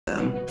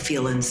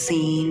feel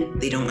unseen,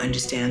 they don't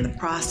understand the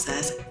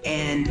process,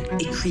 and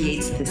it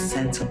creates this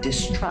sense of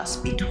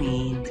distrust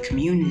between the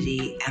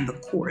community and the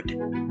court.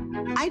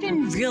 I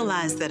didn't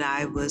realize that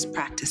I was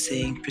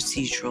practicing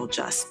procedural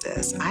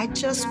justice. I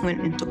just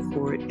went into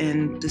court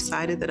and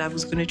decided that I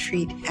was going to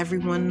treat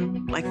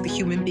everyone like the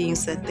human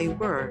beings that they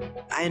were.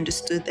 I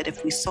understood that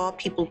if we saw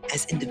people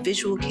as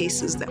individual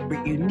cases that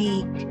were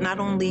unique, not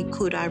only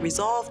could I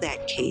resolve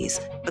that case,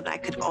 but I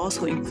could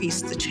also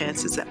increase the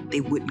chances that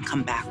they wouldn't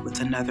come back with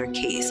another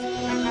case.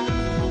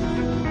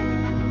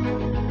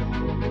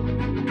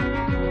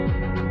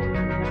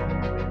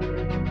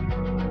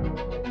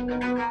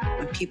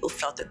 When people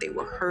felt that they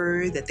were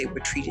heard, that they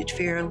were treated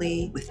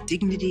fairly, with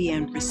dignity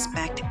and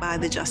respect by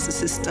the justice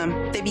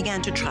system, they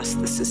began to trust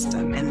the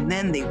system, and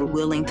then they were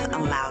willing to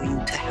allow you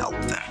to help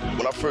them.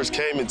 When I first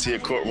came into your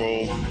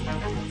courtroom,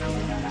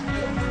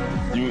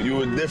 you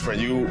were different.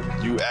 You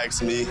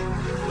asked me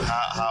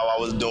how I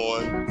was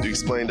doing. You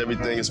explained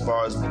everything as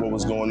far as what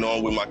was going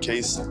on with my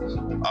case.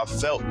 I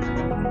felt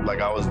like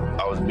I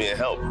was being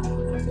helped.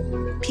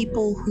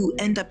 People who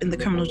end up in the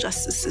criminal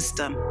justice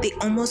system, they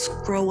almost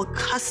grow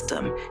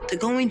accustomed to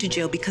going to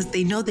jail because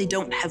they know they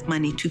don't have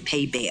money to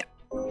pay bail.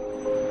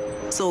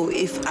 So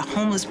if a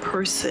homeless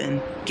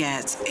person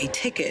gets a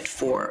ticket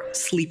for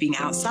sleeping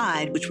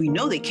outside, which we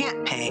know they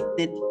can't pay,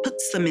 it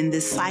puts them in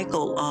this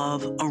cycle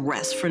of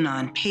arrest for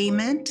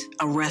non-payment,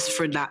 arrest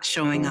for not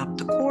showing up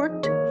to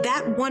court.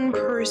 That one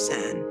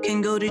person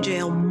can go to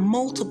jail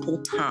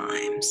multiple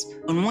times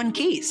on one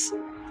case.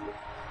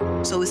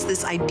 So it's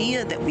this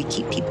idea that we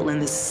keep people in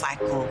this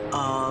cycle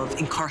of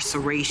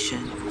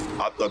incarceration.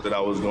 I thought that I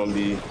was going to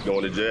be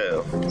going to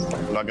jail.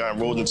 When I got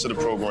enrolled into the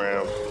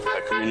program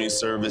at community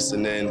service,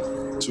 and then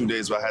 2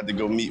 days where I had to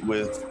go meet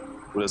with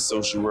a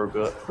social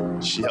worker,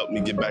 she helped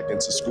me get back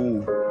into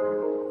school.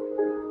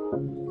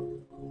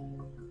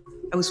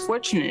 I was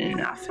fortunate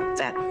enough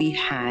that we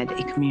had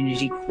a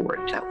community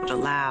court that would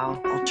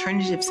allow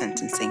alternative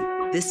sentencing.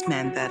 This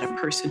meant that a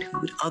person who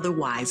would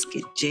otherwise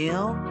get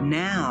jail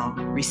now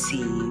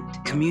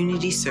received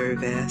community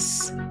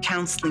service,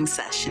 counseling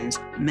sessions,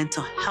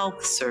 mental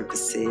health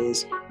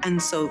services.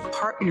 And so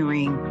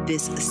partnering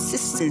this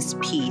assistance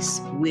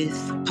piece with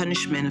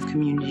punishment of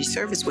community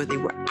service, where they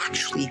were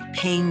actually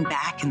paying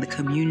back in the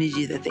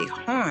community that they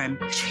harmed,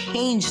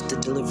 changed the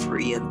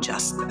delivery of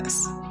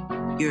justice.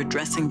 You're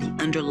addressing the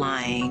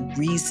underlying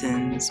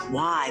reasons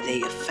why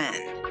they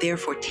offend,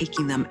 therefore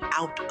taking them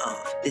out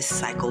of this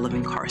cycle of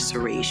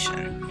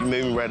incarceration. You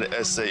made me write an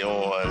essay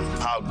on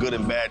how good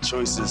and bad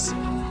choices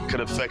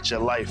could affect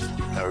your life.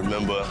 I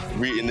remember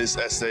reading this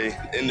essay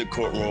in the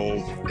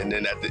courtroom, and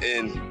then at the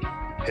end,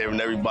 hearing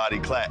everybody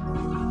clap.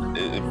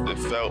 It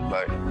felt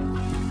like,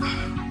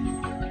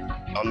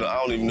 I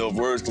don't even know if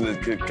words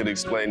could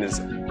explain this.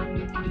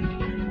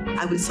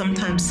 I would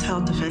sometimes tell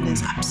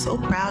defendants, I'm so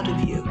proud of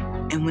you.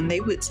 And when they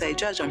would say,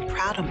 Judge, I'm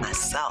proud of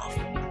myself,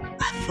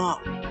 I thought,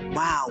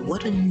 wow,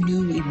 what a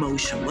new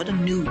emotion, what a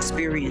new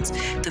experience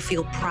to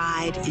feel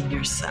pride in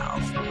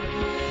yourself.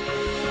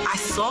 I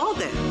saw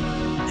them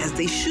as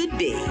they should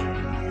be,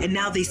 and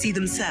now they see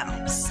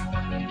themselves.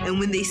 And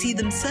when they see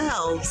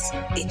themselves,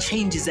 it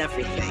changes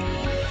everything.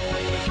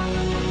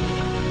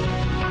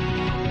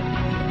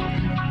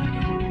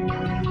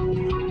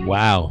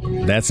 Wow,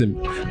 that's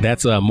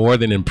more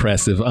than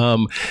impressive.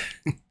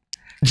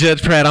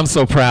 Judge Pratt, I'm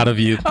so proud of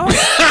you. Oh.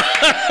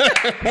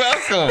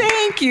 Welcome.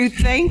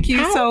 Thank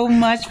you so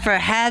much for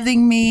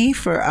having me,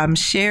 for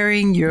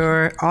sharing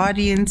your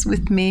audience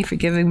with me, for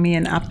giving me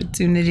an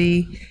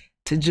opportunity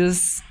to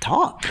just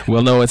talk.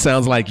 Well, no, it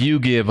sounds like you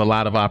give a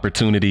lot of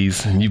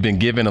opportunities. You've been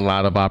given a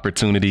lot of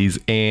opportunities,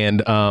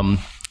 and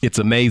it's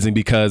amazing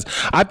because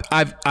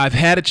I've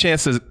had a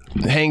chance to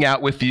hang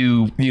out with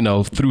you,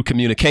 through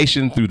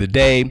communication through the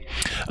day.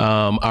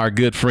 Our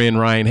good friend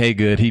Ryan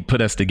Haygood, he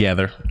put us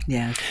together.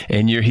 Yeah.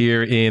 And you're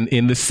here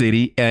in the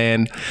city,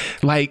 and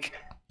like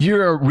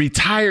you're a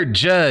retired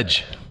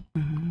judge.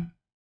 Mm-hmm.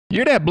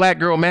 You're that black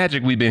girl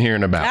magic we've been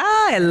hearing about.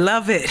 I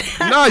love it.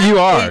 No, you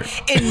are.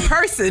 in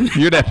person.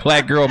 You're that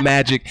black girl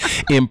magic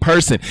in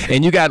person.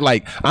 And you got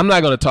I'm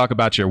not going to talk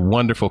about your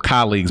wonderful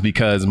colleagues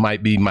because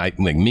might be like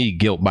me,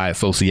 guilt by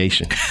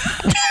association.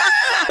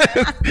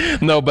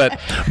 No,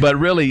 but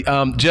really,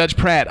 Judge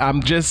Pratt,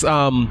 I'm just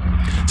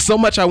so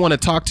much I want to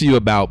talk to you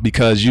about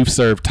because you've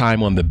served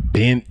time on the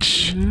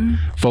bench. Mm-hmm.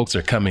 Folks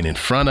are coming in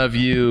front of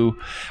you.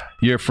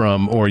 You're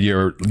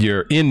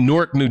in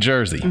Newark, New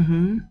Jersey.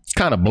 Mm-hmm. It's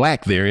kind of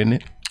black there, isn't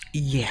it?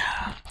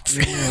 Yeah.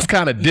 It's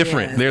kind of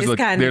different. Yeah,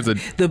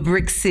 the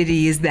brick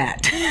city is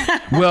that.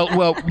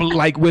 well,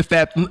 like with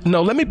that,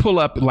 no, let me pull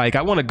up,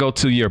 I want to go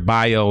to your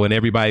bio and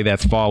everybody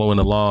that's following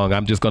along.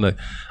 I'm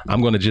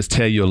going to just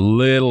tell you a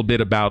little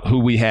bit about who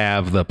we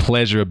have the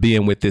pleasure of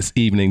being with this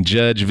evening.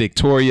 Judge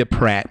Victoria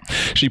Pratt.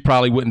 She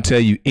probably wouldn't tell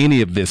you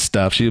any of this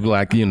stuff. She'd be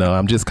like,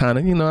 I'm just kind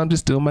of, I'm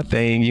just doing my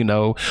thing,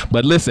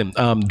 But listen,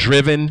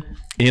 driven,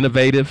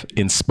 innovative,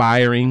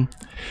 inspiring.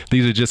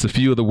 These are just a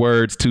few of the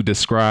words to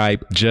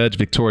describe Judge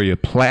Victoria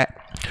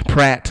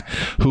Pratt,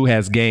 who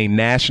has gained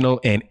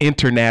national and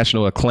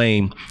international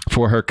acclaim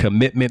for her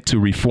commitment to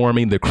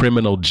reforming the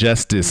criminal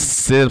justice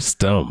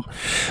system.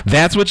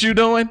 That's what you're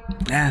doing?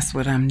 That's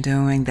what I'm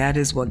doing. That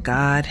is what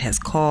God has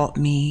called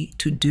me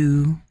to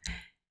do.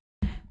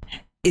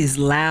 Is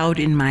loud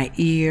in my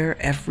ear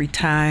every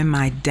time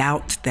I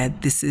doubt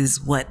that this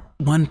is what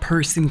one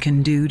person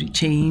can do to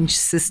change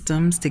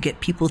systems, to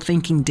get people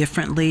thinking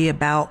differently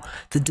about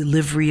the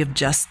delivery of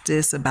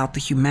justice, about the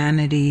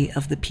humanity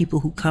of the people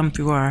who come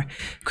through our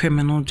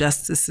criminal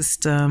justice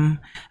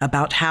system,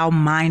 about how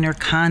minor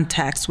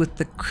contacts with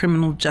the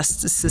criminal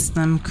justice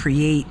system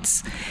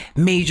creates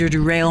major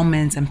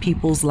derailments in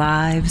people's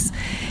lives,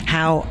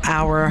 how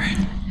our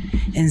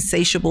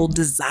insatiable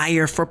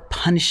desire for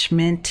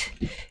punishment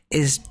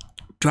is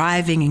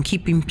driving and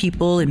keeping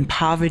people in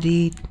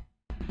poverty,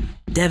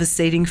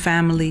 devastating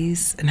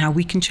families, and how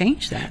we can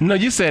change that. No,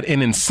 you said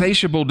an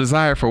insatiable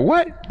desire for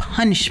what?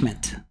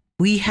 Punishment.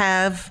 We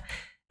have,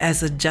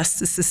 as a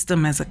justice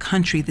system, as a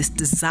country, this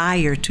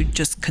desire to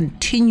just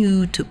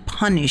continue to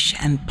punish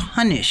and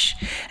punish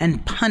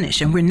and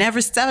punish. And we're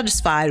never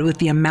satisfied with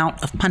the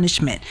amount of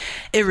punishment,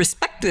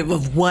 irrespective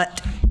of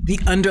what the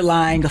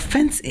underlying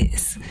offense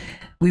is.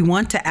 We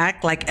want to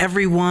act like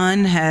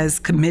everyone has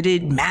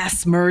committed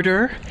mass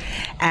murder,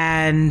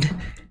 and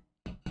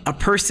a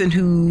person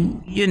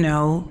who,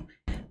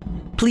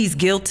 pleads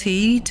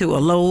guilty to a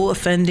low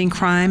offending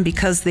crime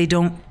because they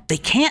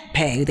can't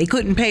pay. They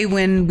couldn't pay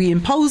when we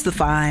imposed the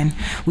fine.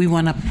 We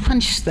want to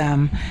punish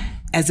them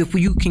as if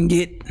you can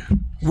get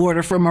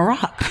water from a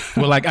rock.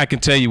 Well, I can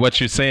tell you what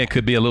you're saying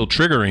could be a little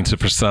triggering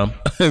for some.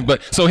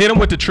 But so hit them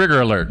with the trigger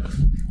alert.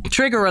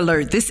 Trigger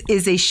alert. This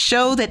is a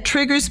show that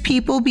triggers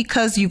people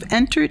because you've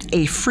entered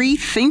a free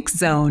think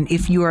zone.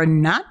 If you are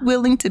not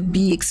willing to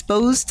be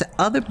exposed to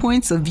other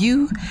points of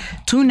view,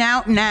 tune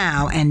out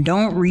now and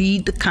don't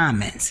read the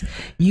comments.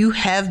 You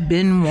have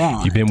been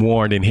warned. You've been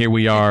warned, and here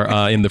we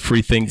are in the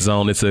free think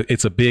zone.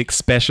 It's a big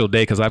special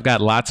day because I've got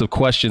lots of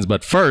questions.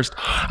 But first,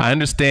 I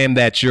understand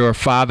that your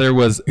father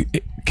was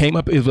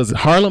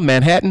Harlem,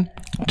 Manhattan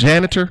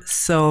janitor.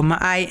 So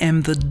I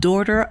am the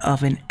daughter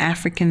of an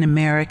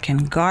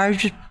African-American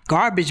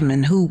garbage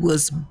man who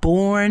was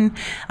born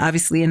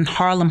obviously in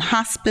Harlem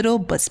Hospital,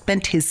 but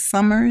spent his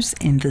summers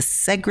in the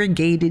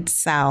segregated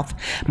South.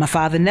 My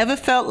father never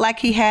felt like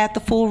he had the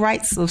full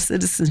rights of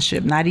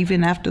citizenship, not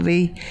even after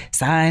they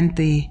signed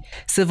the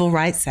Civil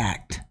Rights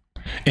Act.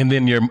 And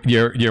then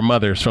your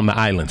mother's from the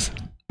islands.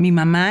 Mi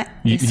mamá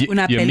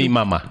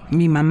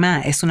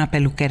es una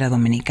peluquera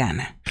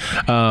dominicana.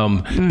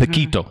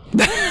 Taquito.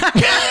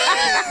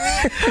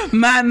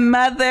 My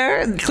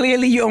mother,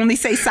 clearly you only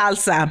say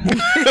salsa.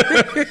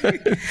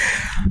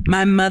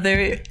 My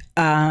mother,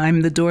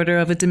 I'm the daughter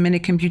of a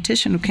Dominican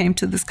beautician who came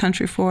to this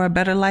country for a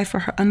better life for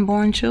her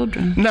unborn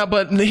children. Now,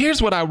 but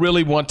here's what I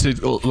really want to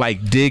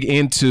dig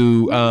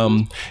into.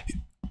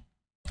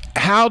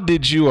 How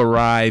did you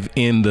arrive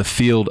in the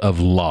field of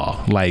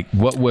law? Like,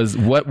 what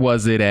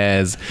was it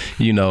as,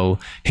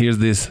 here's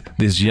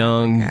this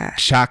young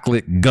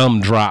chocolate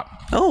gumdrop.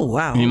 Oh,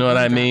 wow. You know what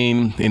I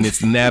mean? And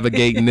it's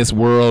navigating this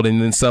world, and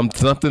then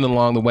something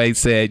along the way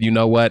said, you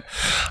know what?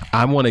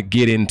 I want to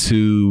get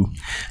into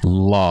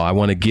law. I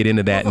want to get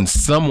into that. And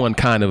someone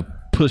kind of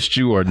pushed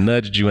you or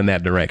nudged you in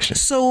that direction.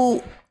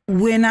 So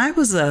when I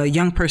was a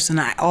young person,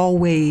 I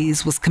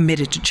always was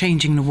committed to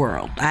changing the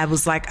world. I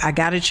was like, I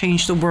got to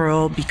change the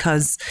world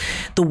because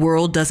the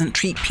world doesn't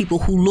treat people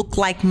who look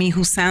like me,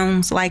 who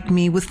sounds like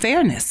me with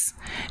fairness.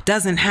 It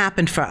doesn't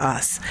happen for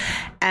us.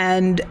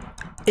 And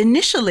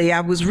initially,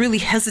 I was really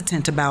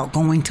hesitant about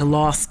going to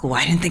law school.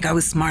 I didn't think I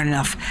was smart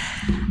enough.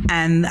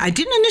 And I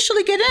didn't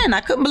initially get in.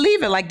 I couldn't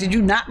believe it. Like, did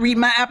you not read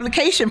my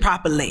application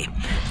properly?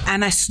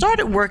 And I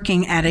started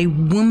working at a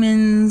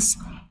women's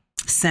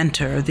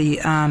center.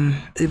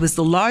 It was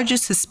the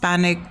largest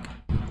Hispanic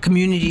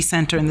community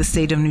center in the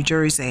state of New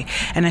Jersey.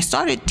 And I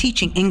started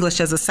teaching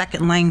English as a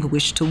second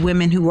language to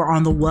women who were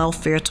on the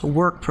Welfare to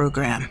Work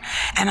program.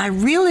 And I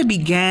really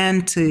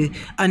began to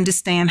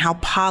understand how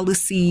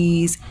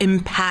policies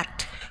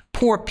impact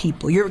poor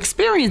people. You're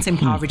experiencing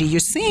poverty, you're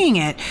seeing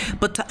it,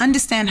 but to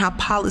understand how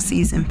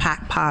policies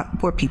impact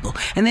poor people.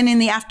 And then in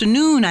the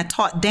afternoon, I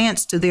taught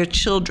dance to their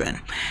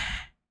children.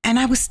 And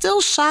I was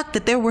still shocked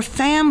that there were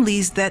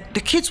families that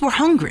the kids were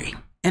hungry,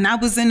 and I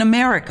was in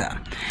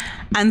America.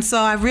 And so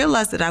I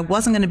realized that I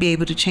wasn't going to be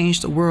able to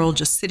change the world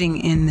just sitting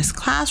in this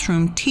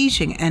classroom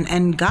teaching,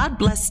 and God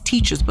bless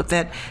teachers, but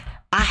that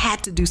I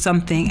had to do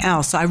something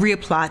else. So I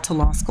reapplied to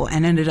law school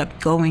and ended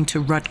up going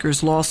to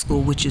Rutgers Law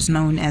School, which is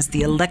known as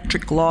the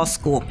Electric Law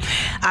School.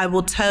 I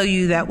will tell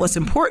you that what's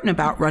important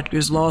about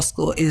Rutgers Law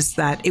School is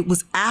that it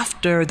was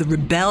after the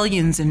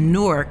rebellions in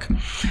Newark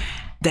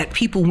that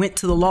people went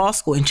to the law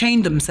school and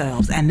chained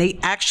themselves. And they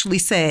actually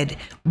said,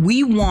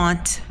 we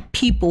want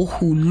people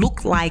who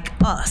look like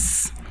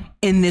us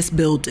in this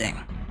building.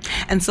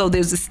 And so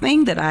there's this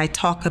thing that I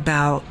talk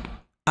about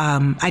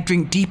I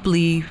drink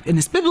deeply, and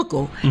it's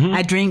biblical.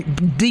 I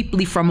drink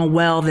deeply from a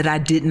well that I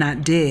did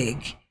not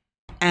dig.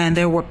 And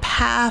there were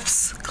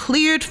paths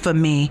cleared for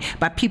me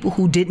by people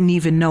who didn't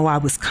even know I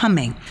was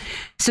coming.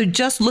 So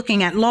just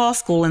looking at law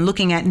school and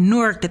looking at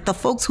Newark, that the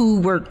folks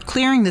who were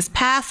clearing this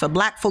path for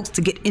Black folks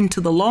to get into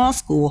the law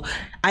school,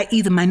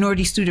 i.e. the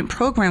minority student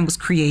program was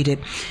created,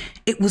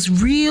 it was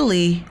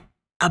really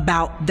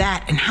about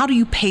that. And how do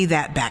you pay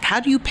that back?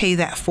 How do you pay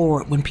that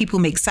forward when people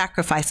make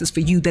sacrifices for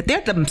you that they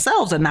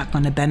themselves are not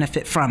going to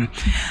benefit from?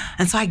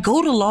 And so I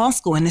go to law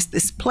school, and it's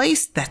this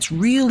place that's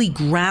really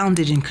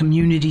grounded in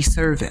community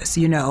service.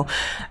 You know,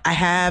 I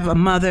had a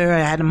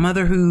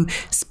mother who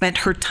spent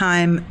her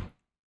time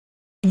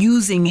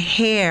using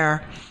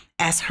hair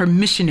as her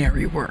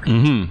missionary work,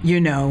 you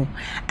know,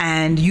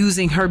 and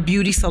using her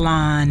beauty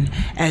salon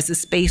as a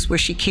space where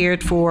she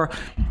cared for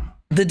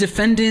the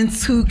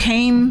defendants who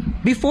came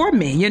before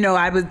me. You know,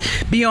 I would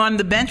be on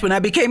the bench when I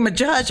became a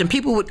judge, and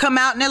people would come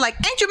out and they're like,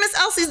 "Ain't you Miss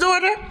Elsie's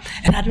daughter?"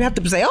 And I'd have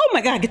to say, "Oh my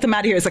God, get them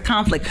out of here." It's a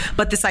conflict.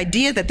 But this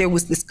idea that there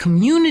was this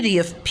community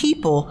of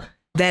people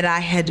that I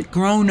had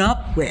grown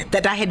up with,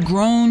 that I had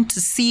grown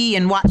to see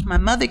and watch my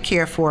mother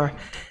care for.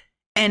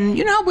 And,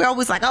 you know, we're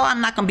always like, "Oh,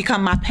 I'm not going to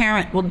become my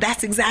parent." Well,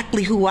 that's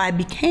exactly who I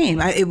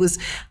became. It was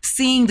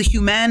seeing the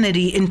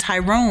humanity in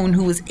Tyrone,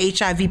 who was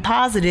HIV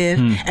positive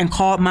and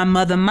called my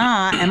mother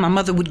Ma. And my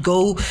mother would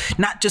go,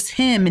 not just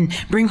him, and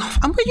bring,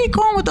 "Where you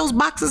going with those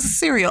boxes of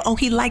cereal?" "Oh,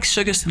 he likes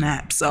Sugar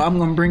Snaps, so I'm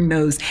going to bring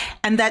those."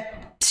 And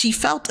that she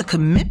felt a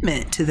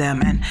commitment to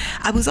them. And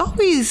I was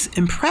always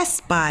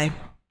impressed by,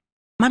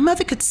 my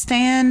mother could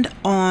stand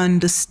on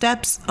the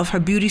steps of her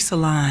beauty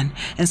salon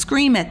and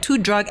scream at two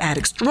drug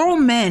addicts,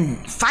 grown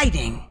men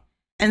fighting,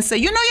 and say,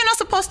 "You know, you're not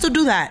supposed to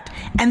do that."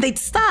 And they'd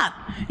stop.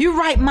 "You're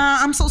right, Ma,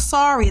 I'm so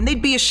sorry." And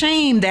they'd be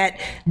ashamed that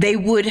they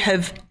would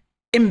have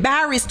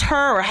embarrassed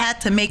her or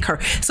had to make her.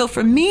 So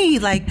for me,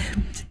 like,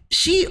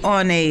 she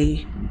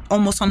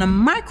almost on a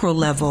micro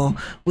level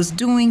was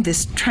doing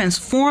this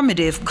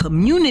transformative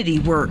community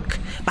work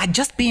by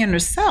just being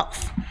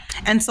herself.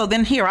 And so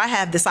then here I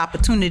have this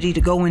opportunity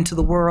to go into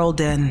the world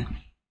and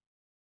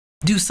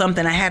do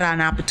something. I had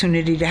an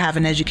opportunity to have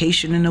an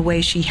education in a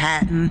way she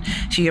hadn't.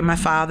 She and my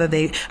father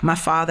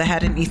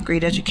had an 8th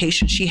grade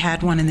education. She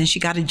had one, and then she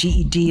got a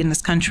GED in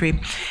this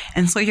country.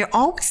 And so you're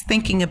always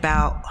thinking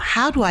about,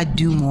 how do I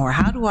do more?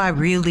 How do I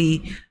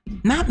really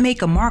not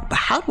make a mark, but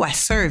how do I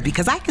serve?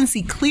 Because I can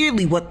see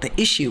clearly what the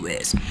issue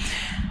is.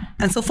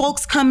 And so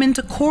folks come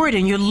into court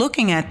and you're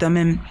looking at them,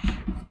 and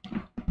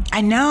I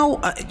now,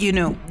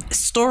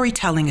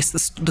 storytelling is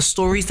the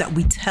stories that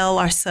we tell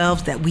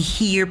ourselves, that we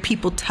hear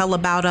people tell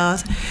about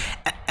us.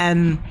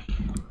 And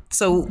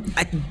so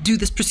I do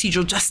this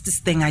procedural justice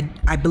thing.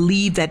 I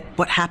believe that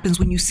what happens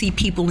when you see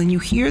people and you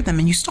hear them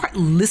and you start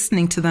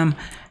listening to them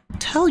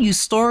tell you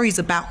stories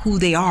about who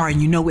they are,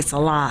 and you know it's a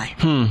lie.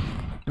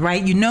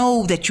 Right? You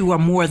know that you are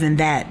more than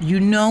that. You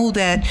know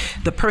that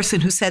the person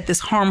who said this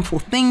harmful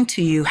thing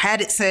to you had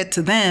it said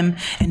to them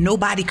and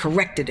nobody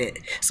corrected it.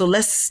 So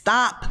let's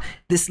stop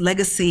this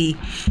legacy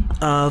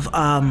of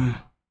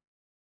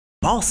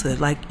falsehood.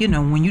 Like, you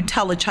know, when you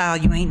tell a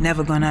child you ain't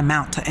never going to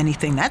amount to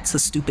anything, that's a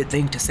stupid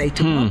thing to say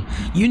to them.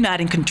 You're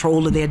not in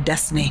control of their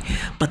destiny,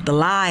 but the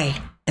lie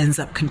ends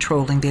up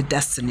controlling their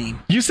destiny.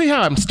 You see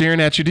how I'm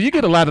staring at you? Do you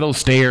get a lot of those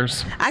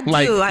stares? I do.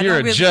 Like, you're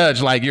a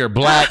judge, like you're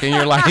black, and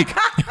you're like,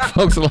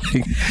 folks are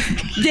like,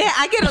 yeah,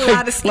 I get a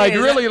lot of stares. Like,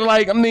 really,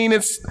 like, I mean,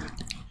 it's.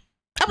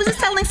 I was just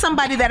telling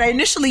somebody that I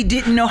initially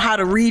didn't know how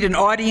to read an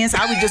audience.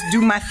 I would just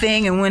do my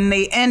thing, and when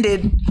they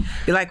ended,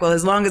 be like, "Well,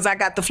 as long as I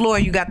got the floor,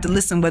 you got to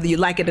listen whether you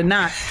like it or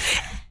not."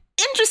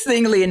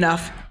 Interestingly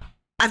enough,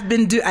 I've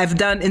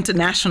done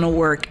international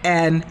work,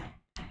 and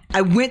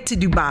I went to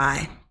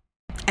Dubai.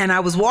 And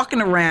I was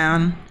walking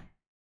around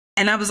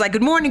and I was like,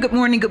 "Good morning, good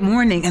morning, good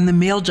morning." And the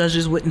male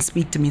judges wouldn't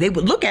speak to me. They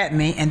would look at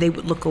me and they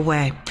would look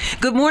away.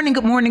 "Good morning,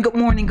 good morning, good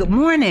morning, good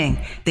morning."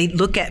 They'd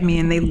look at me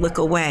and they'd look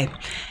away.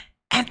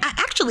 And I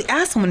actually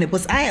asked someone,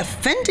 was I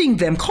offending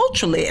them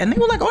culturally? And they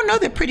were like, "Oh no,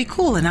 they're pretty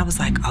cool." And I was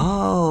like,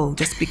 "Oh,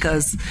 just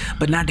because,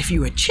 but not if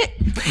you're a chick."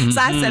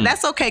 So I said,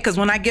 "That's okay, because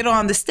when I get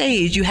on the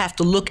stage, you have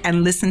to look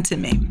and listen to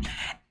me."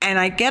 And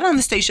I get on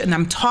the stage and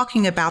I'm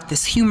talking about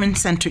this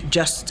human-centered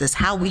justice,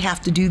 how we have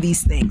to do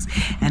these things.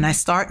 And I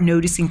start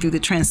noticing through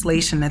the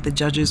translation that the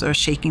judges are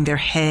shaking their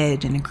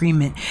head in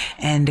agreement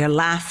and they're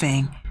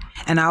laughing.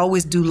 And I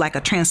always do like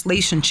a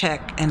translation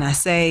check. And I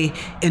say,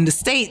 in the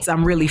States,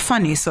 I'm really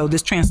funny, so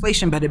this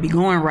translation better be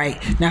going right.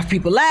 Now, if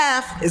people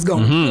laugh, it's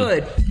going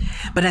good.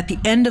 But at the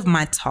end of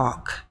my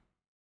talk,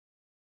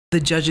 the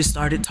judges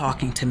started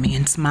talking to me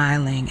and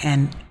smiling,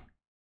 and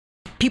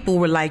people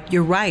were like,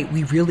 "You're right.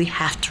 We really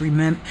have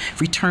to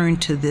return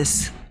to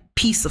this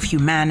piece of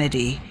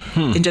humanity."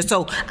 And just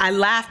so I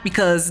laughed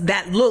because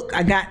that look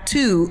I got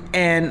too,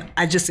 and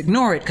I just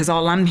ignore it because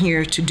all I'm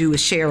here to do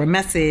is share a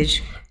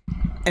message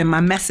and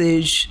my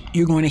message,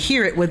 you're going to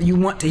hear it whether you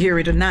want to hear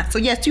it or not. So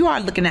yes, you are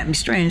looking at me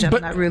strange. I'm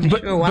not really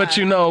sure why. But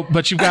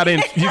you got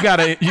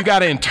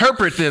to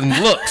interpret them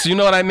looks. You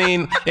know what I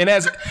mean? And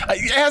as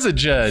a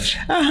judge,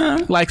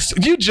 like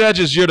you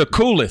judges, you're the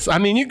coolest. I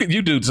mean,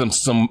 you do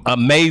some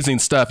amazing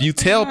stuff. You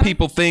tell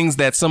people things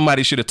that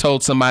somebody should have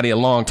told somebody a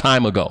long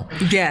time ago.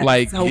 Yes,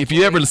 like hopefully. If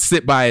you ever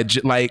sit by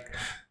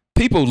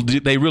people,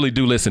 they really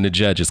do listen to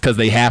judges because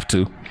they have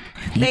to.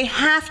 They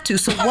have to.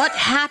 So what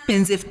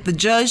happens if the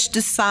judge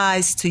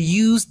decides to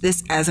use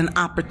this as an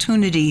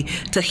opportunity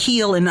to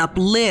heal and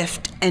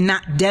uplift and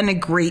not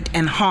denigrate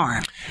and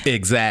harm?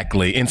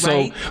 Exactly. And so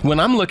Right.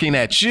 when I'm looking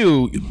at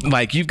you,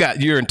 like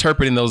you're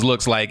interpreting those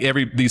looks like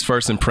these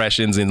first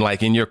impressions, and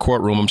like in your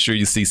courtroom, I'm sure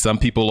you see some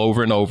people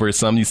over and over,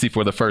 some you see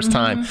for the first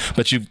time,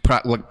 but you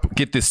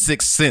get this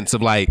sixth sense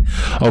of like,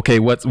 okay,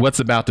 what's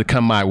about to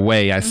come my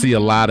way. I see a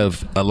lot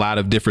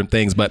of different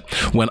things, but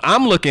when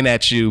I'm looking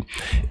at you,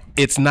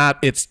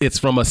 it's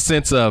from a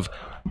sense of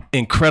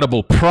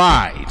incredible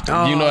pride.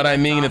 You know what I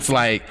mean? It's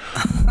like,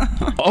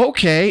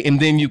 okay. And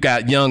then you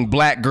got young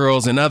black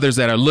girls and others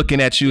that are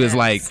looking at you as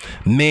like,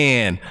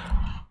 man,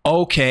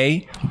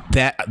 okay,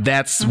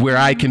 that's where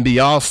I can be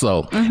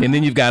also. And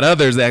then you've got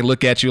others that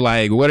look at you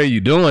like, what are you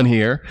doing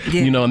here?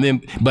 Yeah. You know, and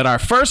then, but our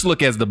first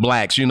look as the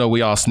blacks, you know,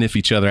 we all sniff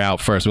each other out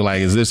first. We're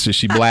like, is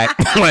she black?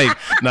 Like,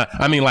 nah,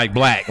 I mean, like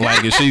black.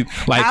 Like, is she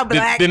like, How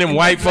black then them and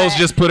white folks black.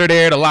 just put her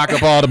there to lock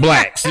up all the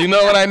blacks. You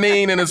know what I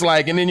mean? And it's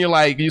like, and then you're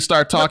like, you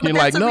start talking, But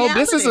you're like, that's a no,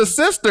 this is a reality.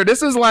 sister.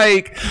 This is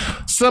like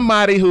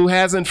somebody who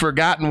hasn't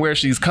forgotten where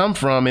she's come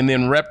from and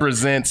then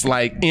represents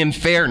like in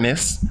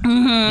fairness,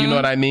 you know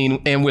what I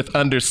mean? And with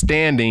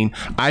understanding,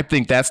 I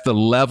think that's the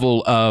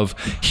level of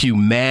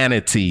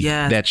humanity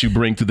Yes. that you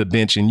bring to the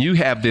bench. And you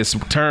have this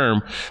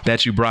term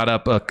that you brought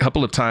up a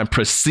couple of times,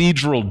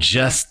 procedural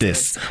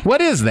justice.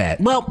 What is that?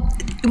 Well,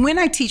 when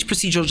I teach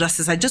procedural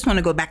justice, I just want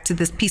to go back to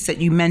this piece that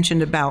you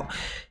mentioned about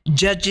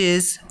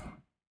judges,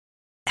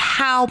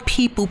 how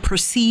people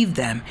perceive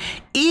them.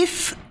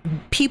 If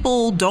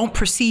people don't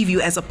perceive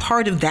you as a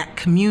part of that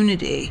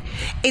community,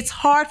 it's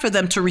hard for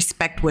them to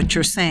respect what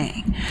you're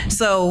saying.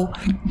 So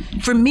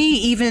for me,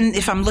 even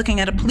if I'm looking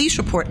at a police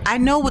report, I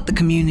know what the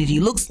community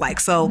looks like.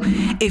 So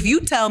if you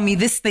tell me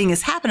this thing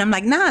is happening, I'm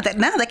like,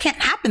 that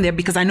can't happen there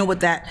because I know what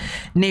that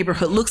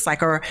neighborhood looks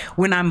like. Or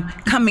when I'm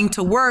coming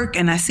to work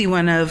and I see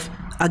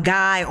a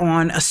guy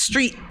on a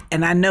street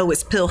and I know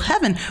it's pill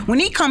heaven, when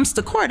he comes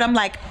to court, I'm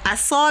like, I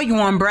saw you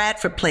on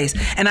Bradford Place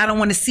and I don't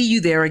want to see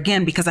you there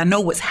again because I know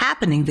what's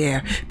happening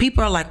there.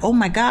 People are like, oh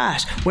my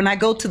gosh, when I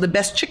go to the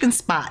best chicken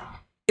spot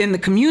in the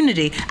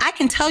community, I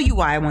can tell you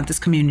why I want this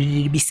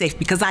community to be safe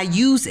because I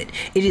use it.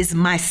 It is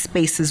my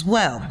space as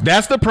well.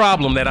 That's the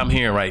problem that I'm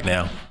hearing right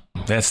now.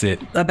 That's it.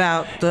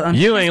 About the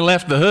You ain't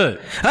left the hood.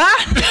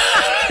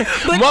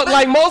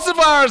 Like most of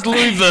ours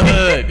leave the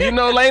hood. You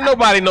know, ain't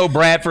nobody know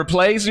Bradford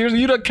Place.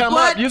 You don't come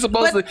up. You're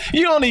supposed to.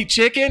 You don't eat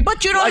chicken.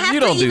 But you don't like, have you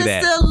to don't do even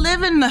that. still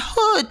live in the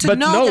hood to But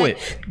know that.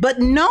 it. But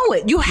know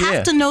it. You have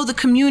Yeah. to know the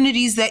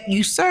communities that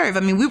you serve. I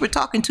mean, we were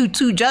talking to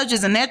two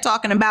judges and they're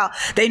talking about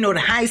they know the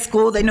high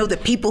school, they know the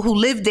people who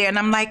live there. And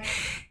I'm like,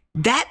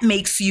 that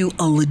makes you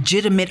a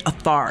legitimate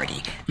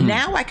authority.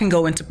 Now I can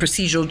go into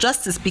procedural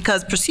justice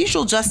because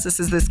procedural justice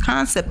is this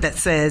concept that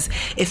says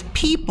if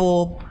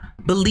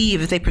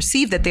they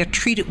perceive that they're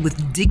treated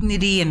with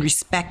dignity and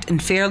respect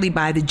and fairly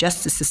by the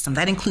justice system,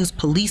 that includes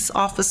police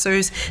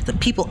officers, the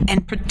people,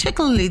 and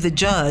particularly the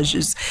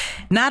judges,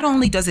 not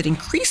only does it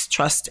increase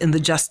trust in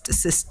the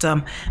justice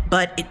system,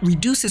 but it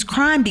reduces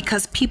crime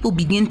because people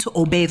begin to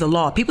obey the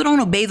law. People don't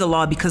obey the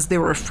law because they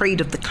were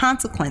afraid of the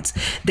consequence.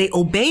 They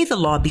obey the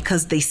law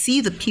because they see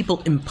the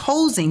people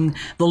imposing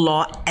the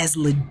law as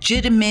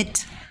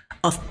legitimate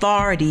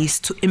authorities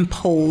to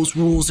impose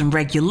rules and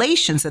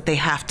regulations that they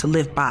have to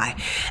live by.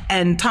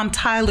 And Tom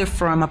Tyler,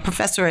 from a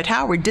professor at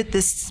Howard, did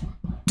this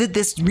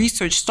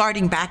research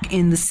starting back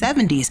in the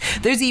 70s.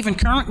 There's even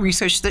current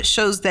research that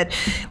shows that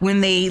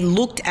when they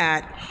looked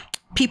at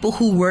people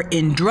who were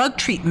in drug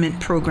treatment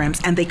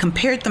programs and they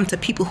compared them to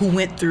people who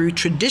went through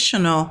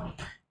traditional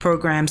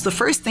programs, the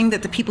first thing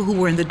that the people who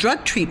were in the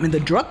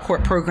drug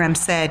court program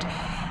said,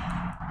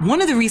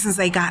 one of the reasons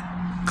they got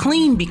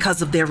clean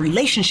because of their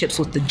relationships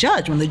with the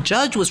judge. When the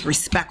judge was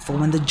respectful,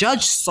 when the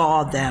judge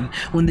saw them,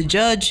 when the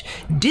judge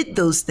did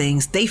those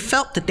things, they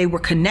felt that they were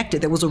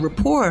connected. There was a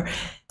rapport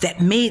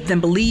that made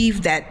them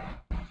believe that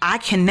I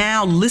can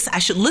now listen. I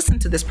should listen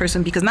to this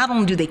person because not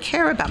only do they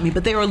care about me,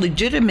 but they're a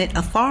legitimate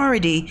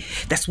authority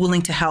that's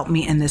willing to help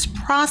me in this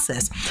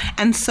process.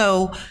 And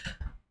so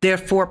there are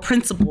four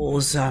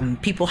principles.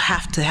 People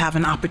have to have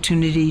an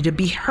opportunity to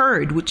be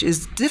heard, which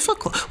is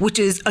difficult, which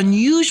is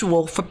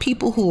unusual for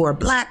people who are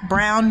Black,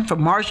 brown, for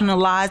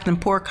marginalized and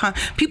poor.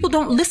 People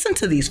don't listen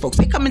to these folks.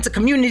 They come into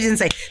communities and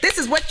say, this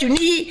is what you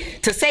need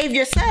to save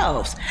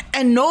yourselves.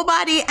 And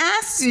nobody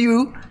asks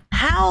you,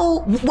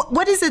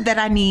 what is it that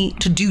I need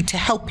to do to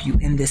help you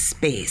in this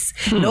space?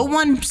 No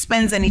one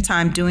spends any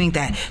time doing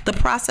that. The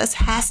process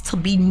has to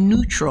be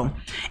neutral,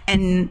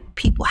 and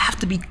people have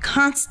to be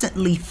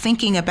constantly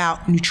thinking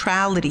about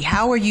neutrality.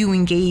 How are you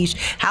engaged?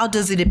 How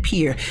does it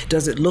appear?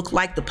 Does it look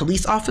like the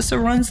police officer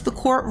runs the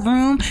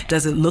courtroom?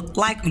 Does it look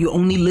like you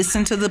only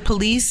listen to the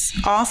police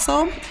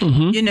also?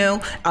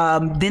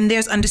 Then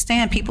there's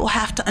understand. People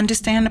have to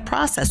understand the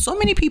process. So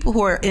many people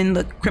who are in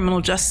the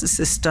criminal justice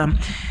system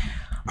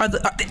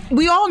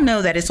we all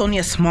know that it's only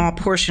a small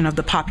portion of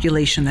the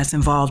population that's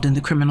involved in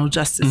the criminal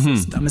justice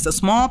system. It's a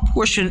small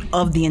portion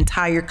of the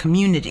entire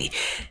community.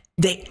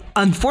 They,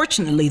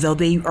 unfortunately, though,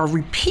 they are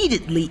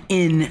repeatedly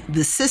in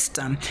the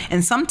system.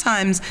 And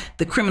sometimes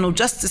the criminal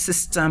justice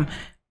system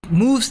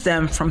moves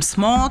them from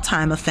small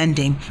time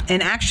offending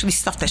and actually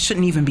stuff that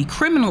shouldn't even be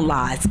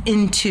criminalized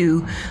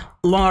into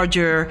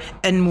larger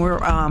and more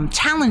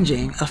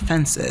challenging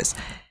offenses.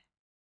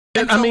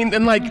 I mean,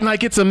 and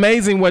like it's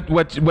amazing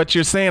what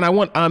you're saying.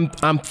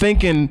 I'm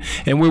thinking,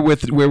 and we're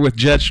with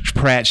Judge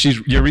Pratt.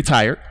 You're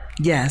retired.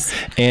 Yes.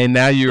 And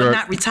now you're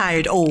not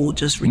retired, old,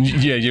 just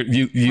retired.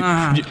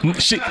 Yeah,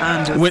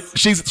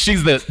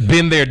 she's the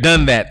been there,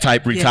 done that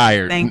type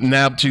retired.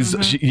 Now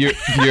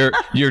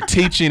you're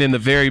teaching in the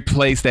very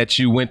place that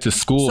you went to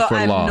school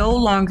for law. I'm no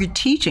longer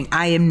teaching.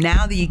 I am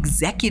now the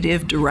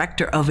executive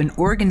director of an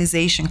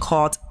organization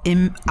called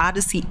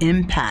Odyssey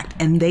Impact,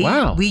 and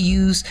we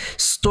use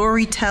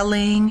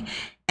storytelling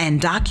and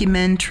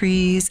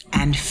documentaries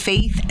and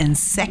faith and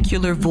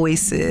secular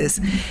voices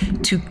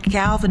to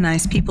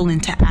galvanize people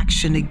into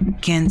action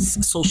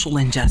against social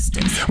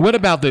injustice. What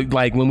about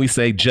when we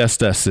say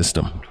just us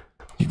system?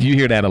 You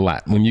hear that a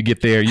lot. When you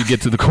get there, you get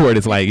to the court,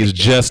 it's like, it's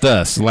just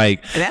us.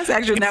 Like, that's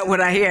actually not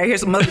what I hear. I hear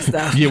some other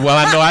stuff. Yeah, well,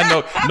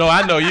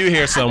 I know you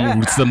hear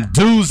some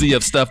doozy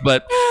of stuff,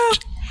 but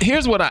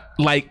here's what I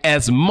like.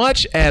 As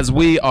much as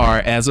we are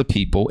as a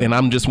people, and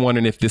I'm just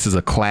wondering if this is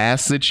a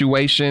class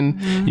situation,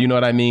 you know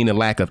what I mean? A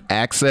lack of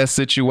access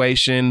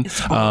situation,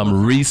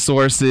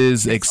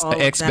 resources,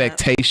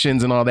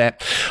 expectations and all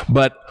that.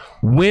 But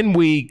when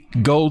we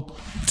go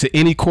to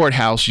any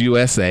courthouse,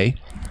 USA,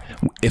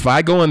 if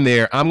I go in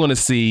there, I'm going to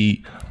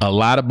see a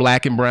lot of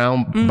black and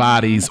brown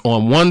bodies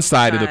on one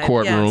side of the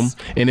courtroom,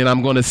 and then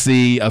I'm going to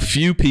see a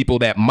few people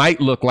that might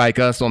look like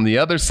us on the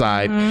other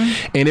side.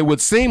 And it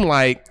would seem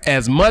like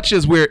as much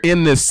as we're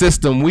in this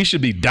system, we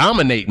should be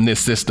dominating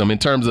this system in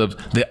terms of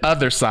the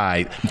other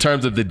side, in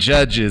terms of the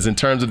judges, in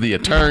terms of the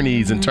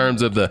attorneys, in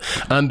terms of the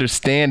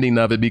understanding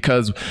of it,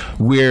 because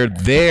we're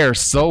there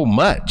so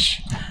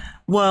much.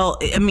 Well,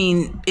 I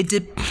mean,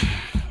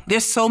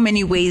 there's so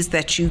many ways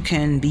that you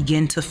can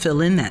begin to fill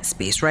in that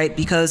space, right?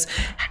 Because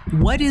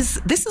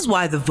this is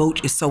why the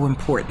vote is so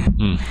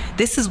important.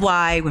 This is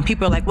why when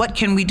people are like, what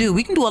can we do?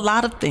 We can do a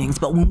lot of things,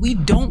 but when we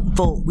don't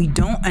vote, we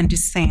don't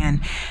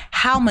understand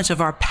how much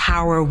of our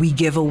power we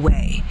give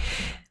away.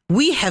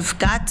 We have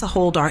got to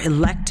hold our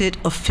elected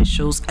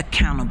officials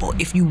accountable.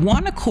 If you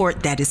want a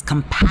court that is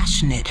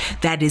compassionate,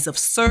 that is of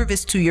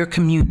service to your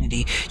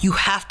community, you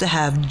have to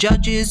have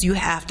judges, you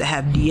have to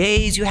have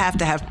DAs, you have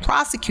to have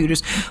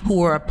prosecutors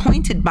who are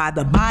appointed by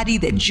the body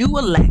that you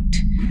elect,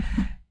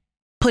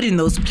 put in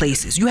those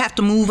places. You have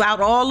to move out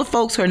all the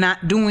folks who are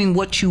not doing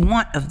what you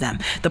want of them.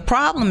 The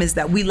problem is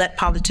that we let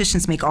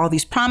politicians make all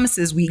these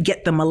promises. We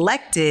get them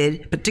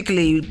elected,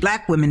 particularly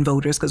black women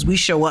voters, because we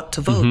show up to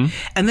vote.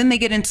 And then they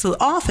get into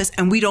office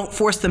and we don't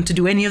force them to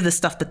do any of the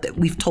stuff that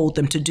we've told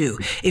them to do.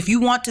 If you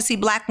want to see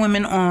black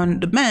women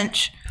on the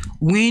bench,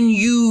 when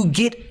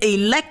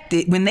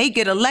they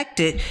get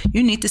elected,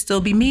 you need to still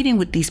be meeting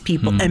with these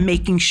people and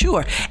making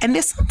sure. And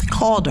there's something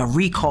called a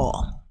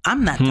recall.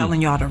 I'm not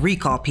telling y'all to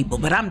recall people,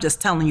 but I'm just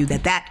telling you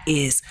that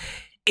is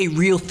a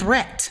real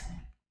threat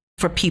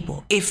for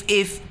people.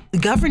 If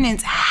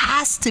governance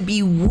has to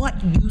be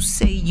what you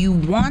say you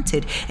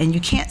wanted, and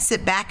you can't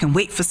sit back and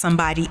wait for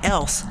somebody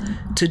else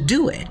to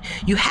do it.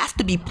 You have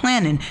to be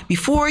planning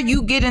before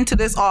you get into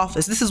this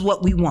office. This is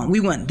what we want.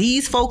 We want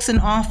these folks in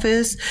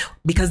office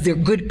because they're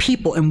good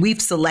people and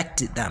we've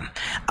selected them.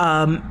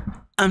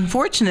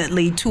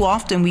 Unfortunately, too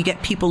often we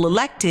get people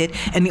elected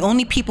and the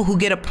only people who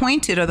get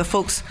appointed are the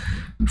folks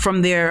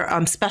from their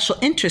special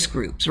interest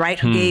groups, right?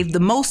 Who gave the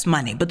most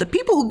money. But the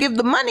people who give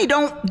the money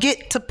don't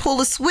get to pull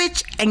a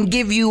switch and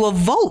give you a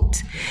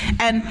vote.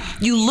 And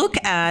you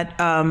look at,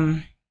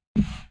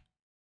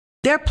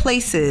 there are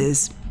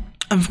places,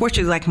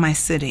 unfortunately, like my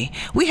city,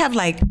 we have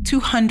like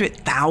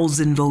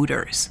 200,000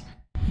 voters.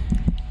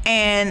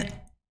 And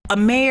a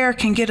mayor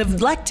can get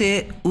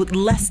elected with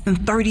less than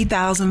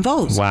 30,000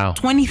 votes. Wow.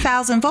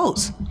 20,000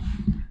 votes.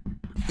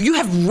 You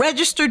have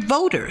registered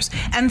voters.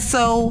 And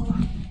so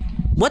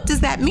what does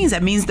that mean?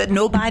 That means that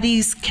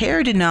nobody's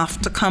cared enough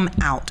to come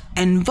out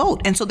and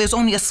vote. And so there's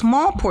only a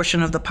small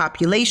portion of the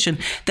population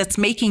that's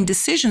making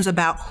decisions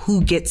about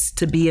who gets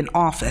to be in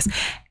office.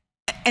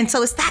 And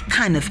so it's that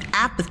kind of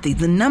apathy.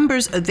 The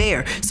numbers are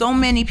there. So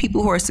many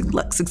people who are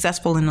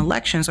successful in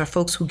elections are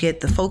folks who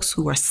get the folks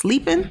who are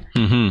sleeping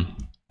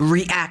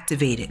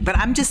reactivated. But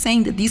I'm just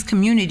saying that these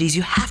communities,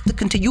 you have to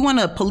continue. You want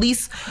to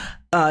police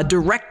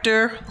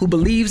director who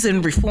believes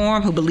in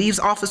reform, who believes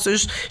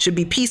officers should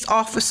be peace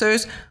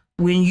officers,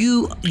 when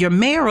your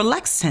mayor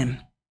elects him,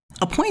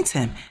 appoints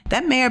him,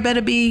 that mayor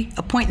better be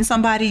appointing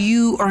somebody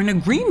you are in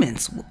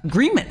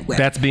agreement with.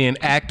 That's being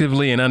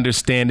actively and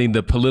understanding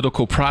the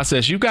political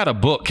process. You got a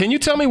book. Can you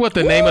tell me what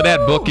the name of that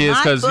book is?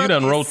 Because you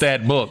done wrote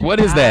that book. What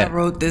is that? I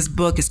wrote this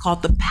book. It's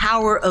called The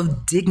Power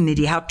of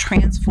Dignity: How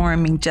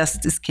Transforming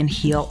Justice Can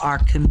Heal Our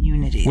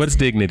Communities. What's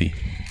dignity?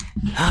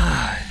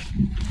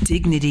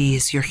 Dignity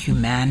is your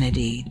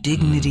humanity.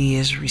 Dignity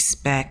is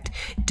respect.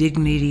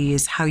 Dignity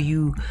is how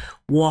you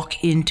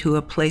walk into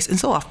a place. And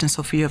so often,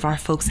 so few of our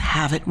folks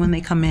have it when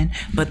they come in,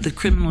 but the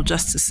criminal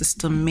justice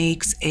system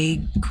makes a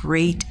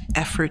great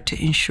effort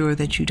to ensure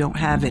that you don't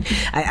have it.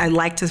 I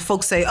like to,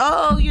 folks say,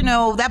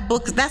 oh, that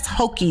book, that's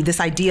hokey. This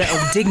idea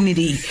of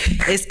dignity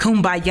is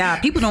kumbaya.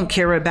 People don't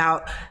care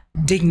about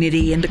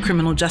dignity in the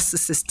criminal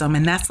justice system,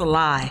 and that's a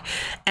lie.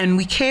 And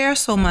we care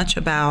so much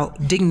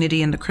about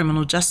dignity in the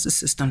criminal justice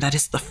system that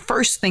it's the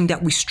first thing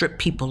that we strip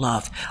people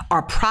of.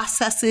 Our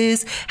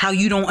processes, how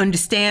you don't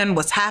understand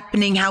what's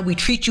happening, how we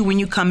treat you when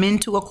you come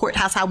into a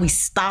courthouse, how we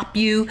stop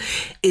you,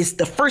 is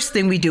the first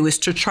thing we do is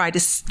to try to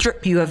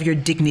strip you of your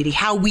dignity.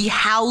 How we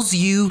house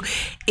you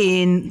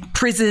in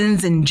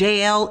prisons and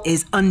jail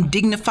is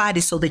undignified,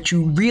 is so that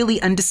you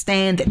really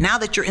understand that now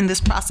that you're in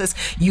this process,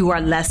 you are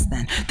less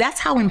than.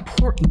 That's how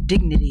important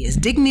dignity is.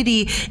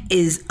 Dignity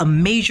is a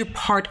major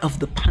part of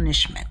the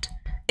punishment.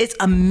 It's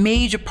a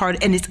major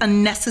part, and it's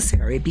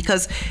unnecessary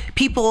because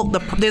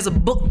there's a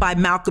book by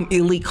Malcolm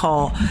Ely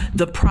called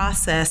The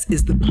Process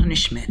is the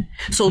Punishment.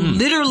 So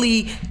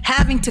literally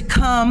having to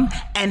come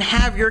and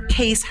have your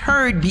case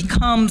heard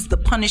becomes the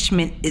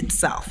punishment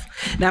itself.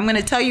 Now I'm going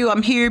to tell you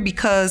I'm here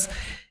because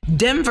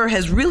Denver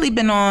has really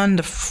been on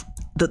the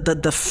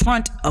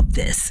front of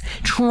this,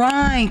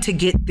 trying to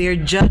get their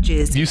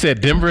judges. You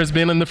said Denver has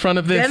been in the front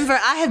of this?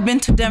 I have been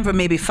to Denver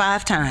maybe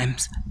 5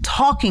 times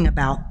talking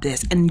about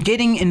this and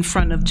getting in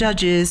front of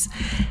judges.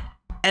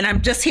 And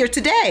I'm just here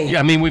today. Yeah,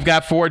 I mean, we've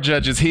got 4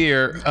 judges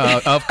here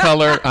of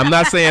color. I'm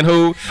not saying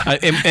who.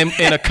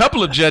 And a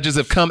couple of judges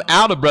have come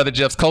out of Brother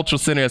Jeff's Cultural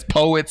Center as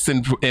poets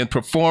and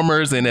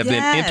performers and have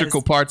been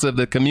integral parts of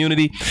the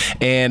community.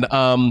 And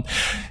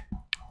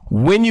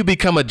when you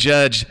become a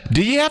judge,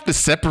 do you have to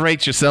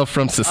separate yourself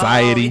from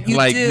society? Do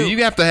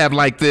you have to have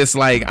this,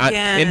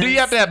 and do you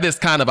have to have this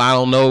kind of, I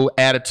don't know,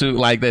 attitude,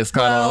 like this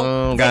kind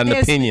of, got an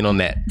opinion on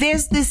that?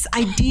 There's this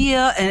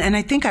idea, and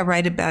I think I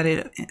write about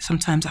it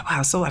sometimes.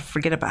 Wow, so I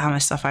forget about how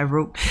much stuff I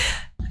wrote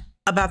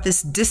about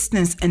this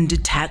distance and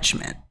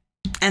detachment,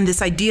 and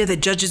this idea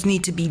that judges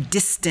need to be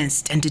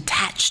distanced and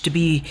detached to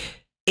be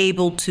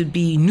able to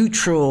be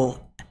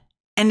neutral.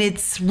 And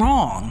it's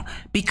wrong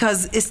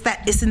because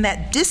it's in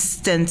that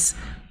distance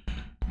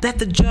that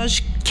the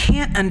judge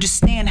can't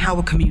understand how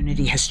a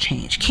community has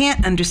changed,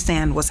 can't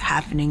understand what's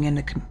happening in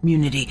the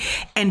community.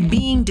 And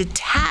being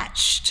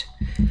detached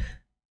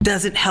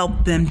doesn't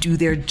help them do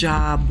their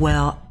job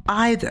well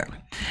either.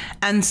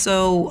 And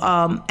so,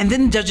 and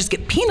then judges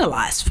get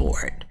penalized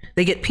for it.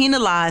 They get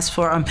penalized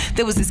for,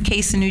 there was this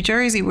case in New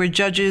Jersey where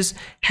judges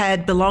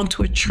had belonged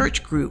to a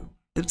church group.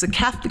 It was a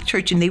Catholic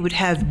church, and they would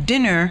have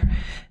dinner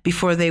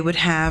before they would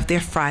have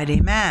their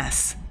Friday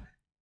Mass.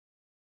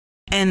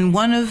 And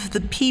one of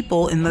the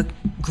people in the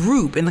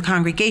group, in the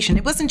congregation,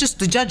 it wasn't just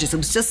the judges, it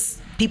was just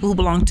people who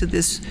belonged to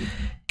this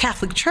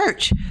Catholic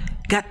church,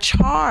 got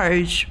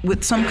charged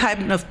with some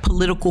kind of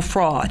political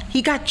fraud.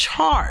 He got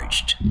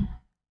charged.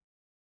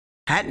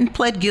 Hadn't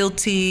pled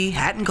guilty,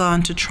 hadn't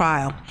gone to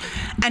trial.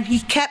 And he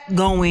kept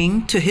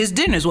going to his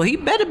dinners. Well, he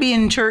better be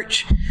in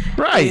church,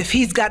 right, if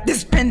he's got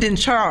this pending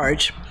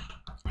charge.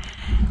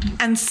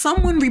 And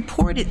someone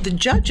reported the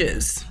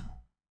judges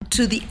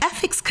to the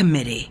ethics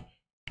committee,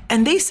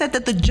 and they said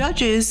that the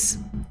judges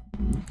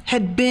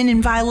had been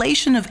in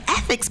violation of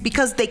ethics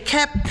because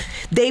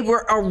they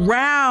were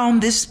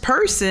around this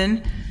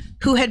person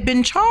who had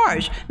been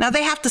charged. Now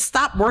they have to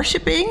stop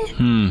worshiping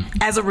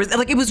as a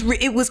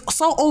it was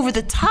so over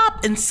the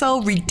top and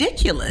so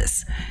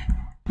ridiculous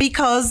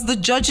because the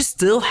judges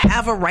still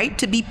have a right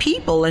to be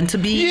people and to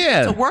be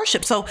to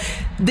worship. So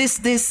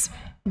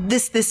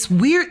this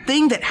weird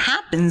thing that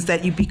happens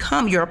that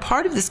you're a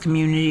part of this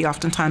community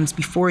oftentimes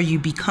before you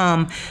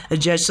become a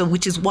judge. So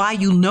which is why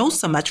you know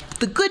so much,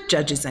 the good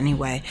judges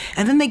anyway.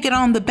 And then they get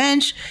on the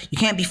bench. You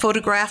can't be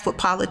photographed with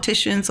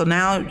politicians. So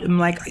now I'm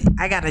like,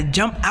 I gotta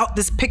jump out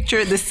this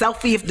picture, this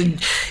selfie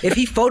if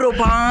he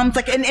photobombs,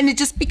 and it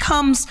just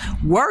becomes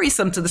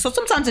worrisome to them. So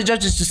sometimes the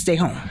judges just stay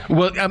home.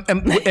 Well,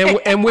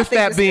 and with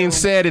that being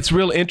said, it's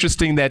real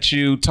interesting that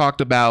you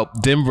talked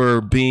about Denver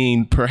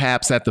being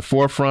perhaps at the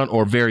forefront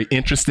or very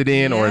interesting interested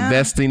in or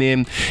investing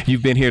in.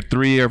 You've been here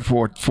 3 or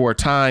 4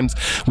 times.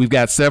 We've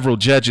got several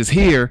judges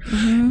here,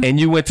 and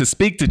you went to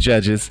speak to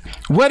judges.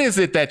 What is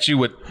it that you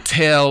would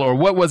tell, or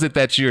what was it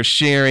that you're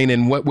sharing,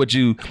 and what would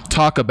you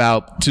talk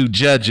about to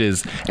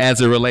judges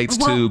as it relates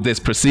to this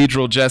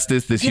procedural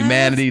justice, this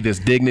humanity, this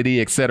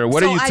dignity, et cetera?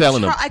 What are you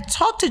telling them? I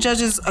talk to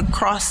judges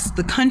across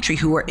the country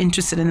who are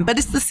interested in it, but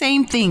it's the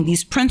same thing,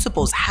 these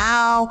principles,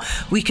 how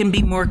we can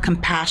be more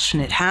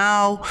compassionate,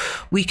 how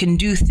we can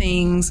do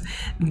things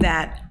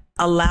that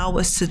allow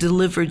us to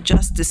deliver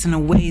justice in a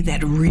way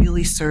that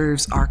really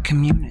serves our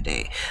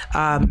community.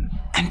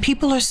 And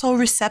people are so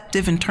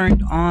receptive and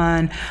turned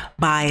on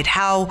by it.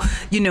 How,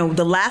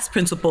 the last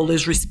principle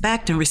is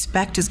respect, and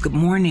respect is good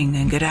morning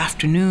and good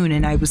afternoon.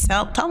 And I was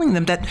telling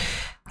them that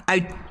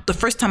the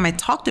first time I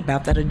talked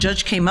about that, a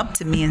judge came up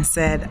to me and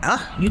said,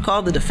 you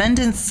call the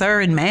defendants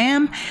sir and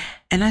ma'am?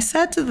 And I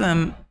said to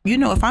them,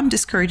 if I'm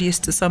discourteous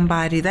to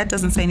somebody, that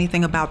doesn't say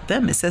anything about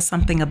them. It says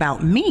something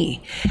about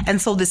me.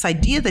 And so this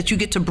idea that you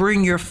get to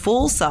bring your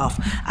full self,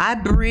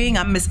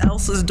 I'm Miss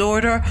Elsa's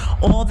daughter,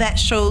 all that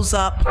shows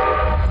up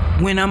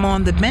when I'm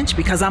on the bench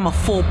because I'm a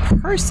full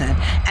person.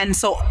 And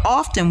so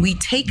often we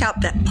take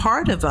out that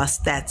part of us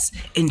that's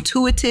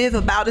intuitive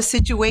about a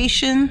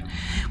situation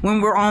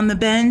when we're on the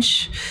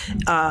bench.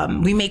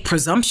 We make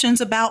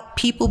presumptions about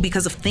people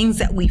because of things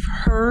that we've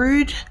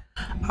heard.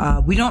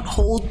 We don't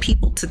hold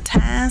people to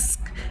task.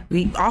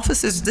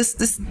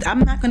 Officers, I'm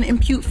not going to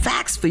impute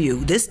facts for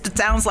you. This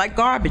sounds like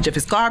garbage. If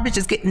it's garbage,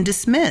 it's getting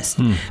dismissed.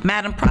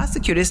 Madam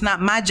Prosecutor, it's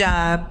not my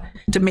job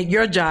to make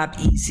your job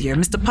easier.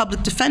 Mr.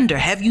 Public Defender,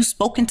 have you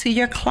spoken to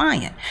your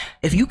client?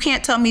 If you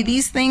can't tell me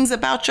these things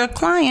about your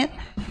client,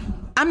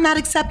 I'm not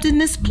accepting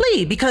this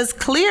plea, because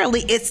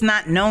clearly it's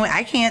not knowing.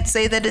 I can't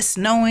say that it's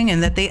knowing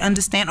and that they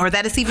understand, or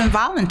that it's even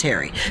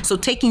voluntary. So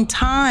taking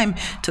time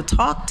to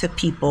talk to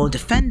people,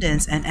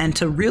 defendants, and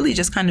to really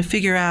just kind of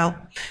figure out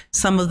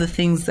some of the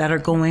things that are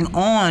going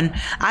on.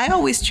 I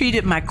always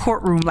treated my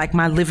courtroom like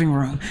my living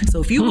room.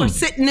 So if you were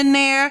sitting in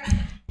there,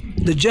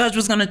 the judge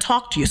was going to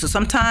talk to you. So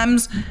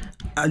sometimes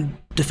a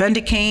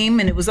defendant came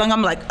and it was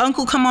I'm like,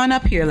 uncle, come on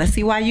up here. Let's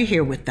see why you're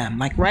here with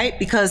them. Right?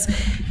 Because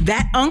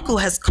that uncle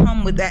has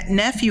come with that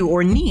nephew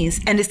or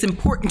niece, and it's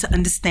important to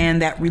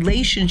understand that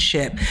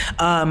relationship.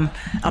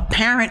 A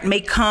parent may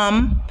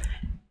come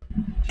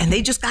and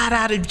they just got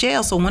out of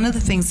jail. So one of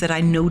the things that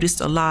I noticed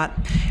a lot,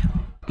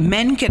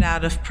 men get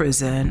out of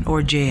prison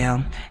or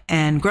jail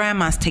and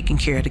grandma's taking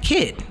care of the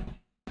kid.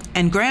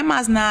 And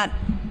grandma's not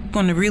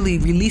going to really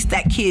release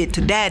that kid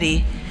to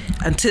daddy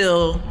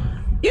until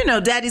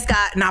daddy's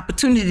got an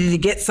opportunity to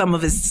get some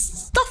of his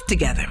stuff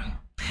together.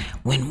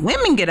 When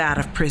women get out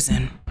of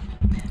prison,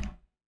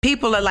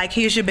 people are like,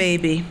 here's your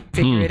baby,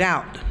 figure it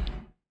out.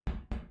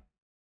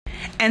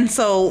 And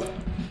so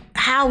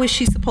how is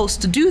she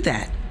supposed to do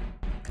that?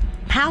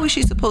 How is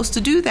she supposed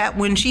to do that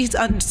when she's,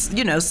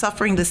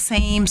 suffering the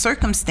same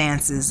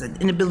circumstances, an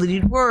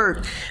inability to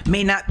work,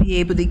 may not be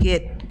able to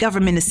get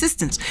government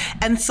assistance?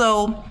 And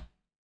so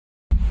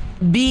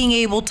being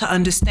able to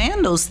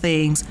understand those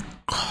things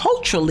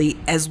culturally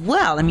as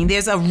well. I mean,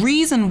 there's a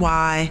reason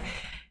why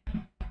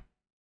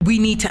we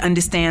need to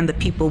understand the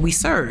people we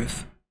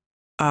serve.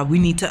 We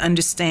need to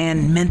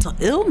understand mental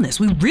illness.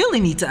 We really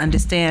need to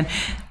understand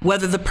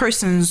whether the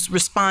person's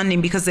responding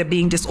because they're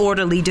being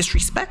disorderly,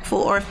 disrespectful,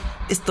 or if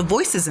it's the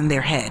voices in their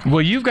head.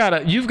 Well, you've got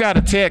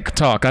a TED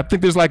Talk. I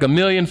think there's like 1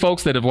 million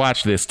folks that have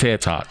watched this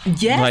TED Talk.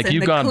 Yes, like and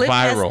you've gone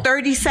viral.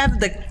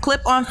 The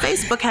clip on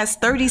Facebook has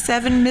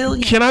 37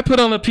 million. Can I put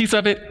on a piece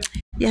of it?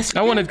 Yes.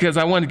 I wanted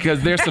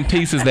because there's some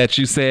pieces that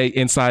you say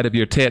inside of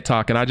your TED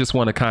Talk, and I just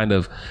want to kind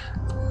of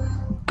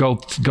go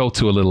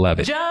to a little of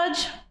it.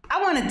 Judge,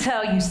 I want to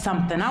tell you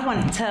something.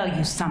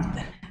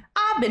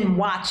 I've been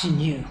watching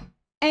you,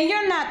 and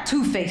you're not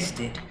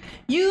two-faced.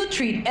 You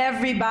treat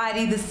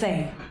everybody the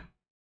same.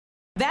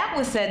 That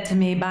was said to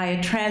me by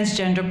a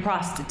transgender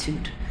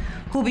prostitute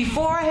who,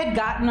 before I had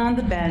gotten on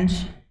the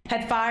bench,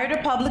 had fired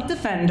a public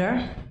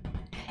defender,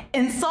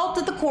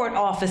 insulted the court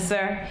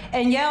officer,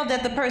 and yelled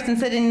at the person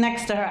sitting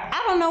next to her,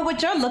 I don't know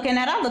what you're looking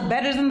at. I look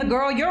better than the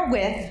girl you're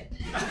with.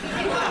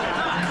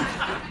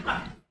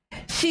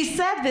 She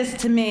said this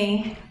to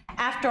me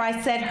after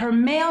I said her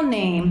male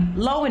name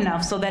low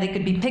enough so that it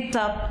could be picked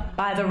up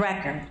by the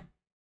record.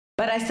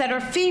 But I said her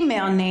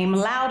female name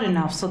loud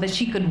enough so that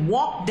she could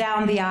walk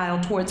down the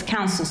aisle towards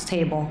counsel's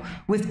table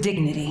with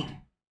dignity.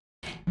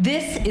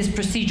 This is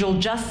procedural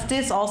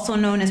justice, also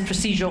known as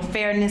procedural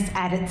fairness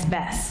at its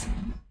best.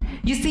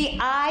 You see,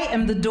 I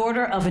am the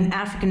daughter of an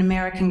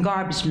African-American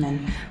garbage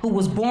man who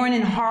was born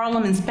in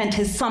Harlem and spent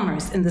his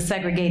summers in the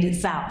segregated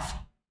South.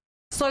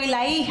 Soy la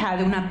hija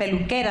de una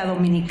peluquera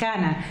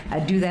dominicana. I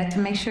do that to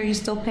make sure you're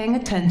still paying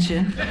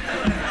attention.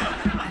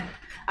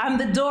 I'm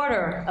the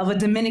daughter of a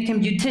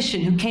Dominican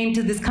beautician who came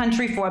to this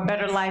country for a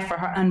better life for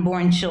her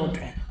unborn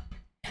children.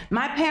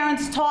 My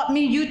parents taught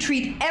me you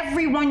treat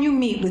everyone you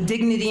meet with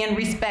dignity and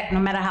respect, no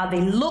matter how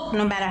they look,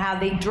 no matter how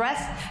they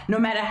dress, no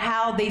matter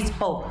how they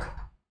spoke.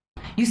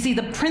 You see,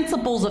 the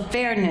principles of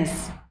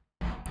fairness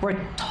were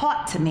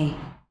taught to me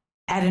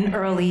at an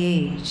early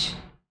age.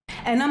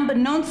 And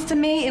unbeknownst to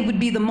me, it would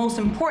be the most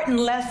important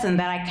lesson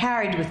that I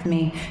carried with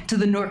me to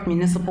the Newark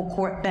Municipal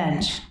Court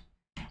bench.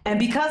 And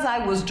because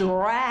I was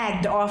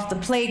dragged off the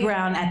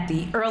playground at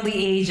the early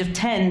age of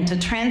 10 to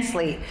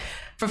translate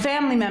for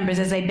family members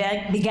as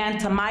they began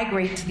to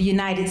migrate to the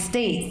United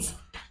States,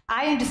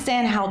 I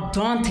understand how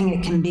daunting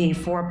it can be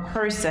for a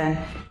person,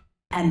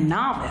 a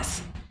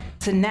novice,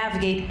 to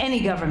navigate any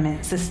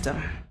government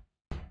system.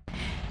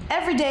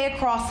 Every day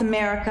across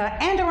America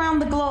and around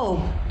the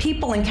globe,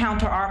 people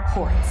encounter our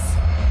courts.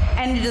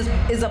 And it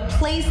is a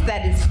place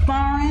that is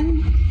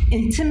foreign,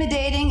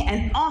 intimidating,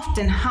 and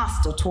often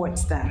hostile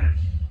towards them.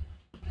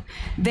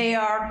 They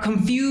are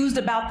confused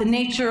about the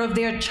nature of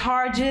their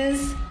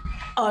charges,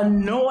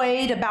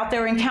 annoyed about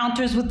their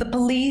encounters with the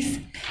police,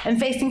 and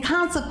facing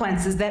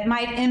consequences that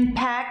might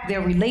impact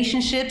their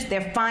relationships,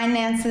 their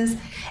finances,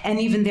 and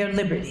even their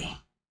liberty.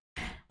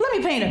 Let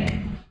me paint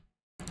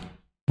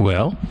a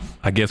Well,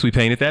 I guess we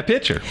painted that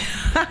picture.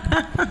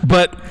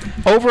 But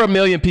over 1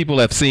 million people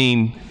have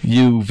seen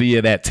you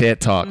via that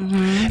TED Talk.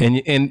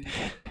 And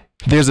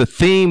there's a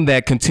theme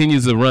that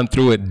continues to run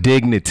through it: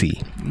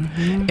 dignity.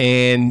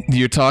 And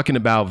you're talking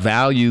about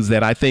values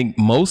that I think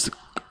most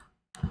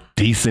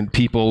decent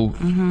people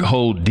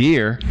hold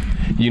dear,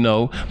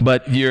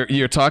 but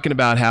you're talking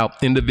about how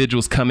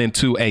individuals come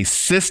into a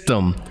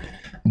system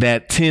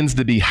that tends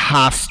to be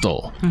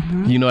hostile,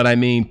 you know what I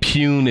mean?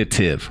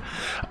 Punitive,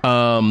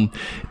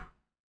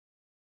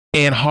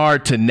 and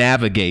hard to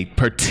navigate,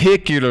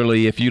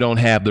 particularly if you don't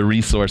have the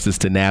resources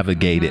to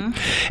navigate it.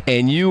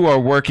 And you are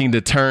working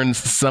to turn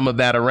some of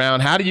that around.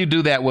 How do you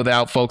do that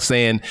without folks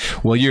saying,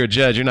 well, you're a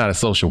judge, you're not a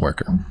social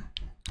worker?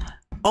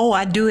 Oh,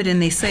 I do it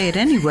and they say it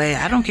anyway.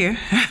 I don't care.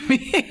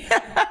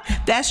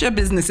 That's your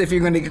business if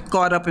you're going to get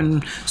caught up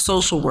in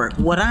social work.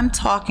 What I'm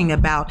talking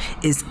about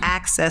is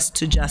access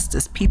to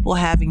justice. People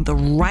having the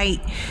right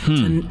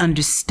to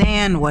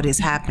understand what is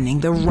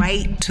happening, the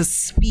right to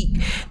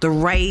speak, the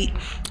right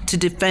to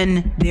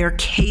defend their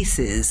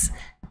cases.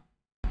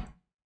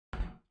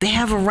 They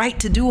have a right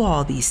to do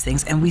all these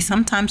things. And we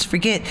sometimes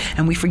forget.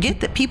 And we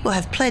forget that people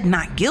have pled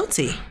not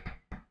guilty.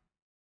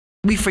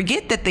 We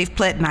forget that they've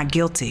pled not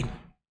guilty.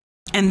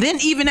 And then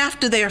even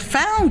after they're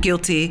found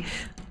guilty,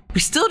 we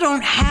still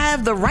don't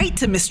have the right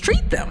to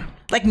mistreat them.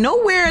 Like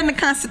nowhere in the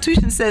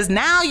Constitution says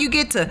now you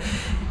get to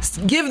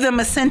give them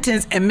a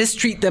sentence and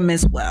mistreat them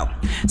as well.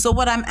 So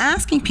what I'm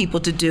asking people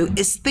to do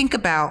is think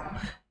about,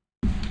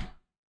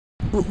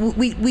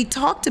 we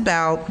talked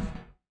about,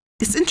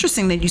 it's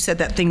interesting that you said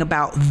that thing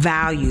about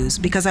values,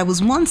 because I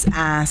was once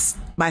asked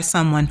by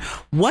someone,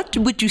 what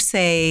would you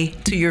say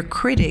to your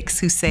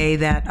critics who say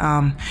that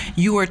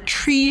you are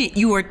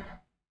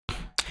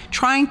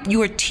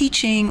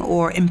teaching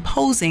or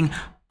imposing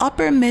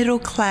upper middle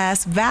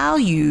class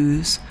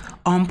values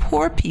on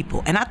poor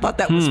people? And I thought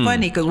that was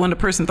funny because one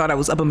person thought I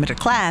was upper middle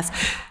class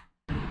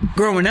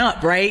growing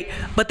up, right?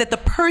 But that the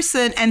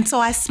person, and so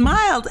I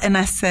smiled and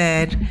I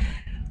said,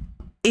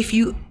 if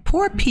you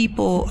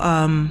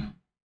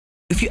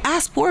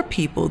ask poor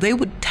people, they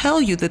would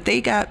tell you that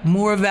they got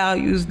more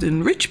values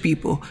than rich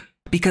people,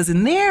 because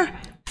in their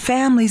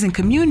families and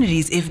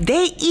communities, if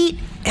they eat,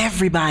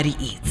 everybody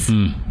eats,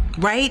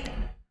 right?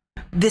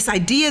 This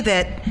idea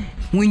that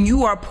when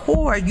you are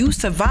poor, you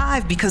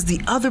survive because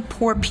the other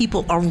poor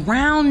people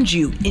around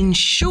you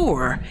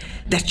ensure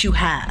that you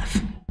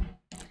have.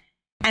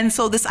 And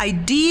so this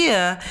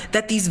idea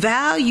that these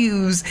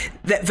values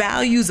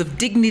of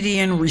dignity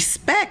and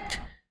respect,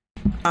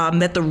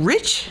 that the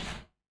rich,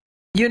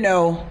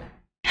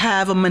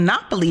 have a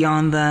monopoly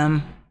on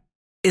them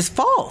is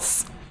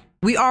false.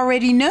 We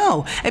already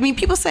know. I mean,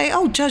 people say,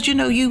 oh, Judge,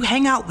 you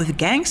hang out with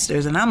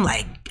gangsters. And I'm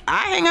like,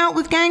 I hang out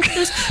with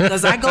gangsters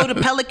because I go to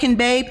Pelican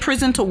Bay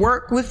prison to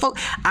work with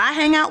folks. I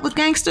hang out with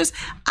gangsters.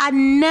 I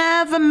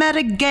never met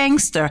a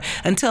gangster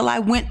until I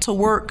went to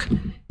work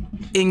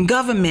in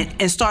government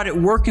and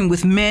started working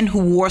with men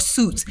who wore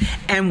suits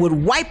and would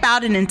wipe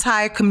out an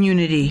entire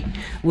community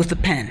with a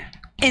pen.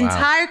 Wow.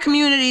 Entire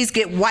communities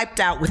get wiped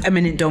out with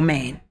eminent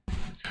domain.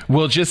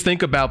 Well, just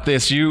think about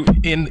this. You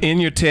in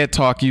your TED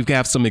Talk, you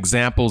have some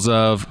examples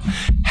of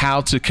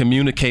how to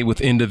communicate with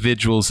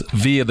individuals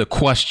via the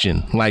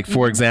question. Like,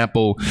 for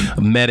example,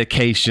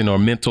 medication or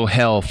mental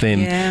health,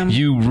 and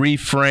you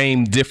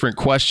reframe different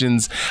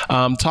questions.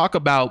 Talk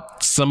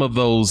about some of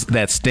those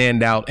that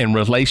stand out and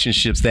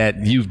relationships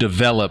that you've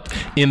developed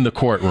in the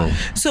courtroom.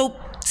 So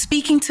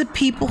speaking to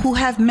people who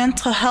have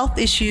mental health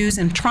issues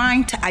and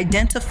trying to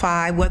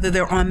identify whether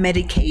they're on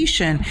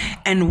medication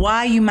and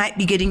why you might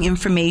be getting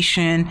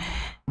information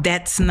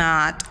that's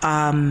not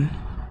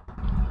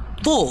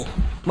full,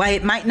 why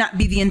it might not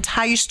be the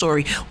entire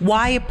story,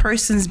 why a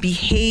person's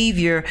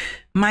behavior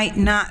might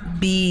not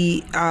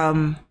be,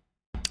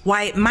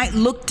 why it might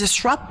look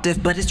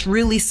disruptive, but it's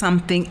really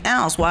something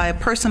else, why a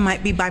person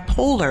might be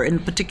bipolar in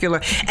particular.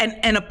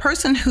 And a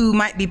person who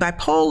might be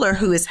bipolar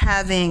who is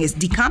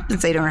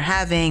decompensating or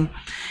having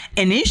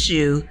an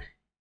issue,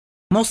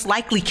 most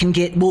likely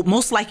will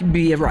most likely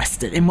be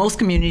arrested. In most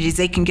communities,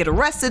 they can get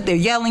arrested. They're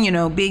yelling,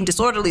 being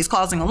disorderly is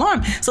causing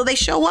alarm. So they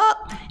show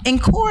up in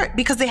court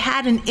because they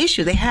had an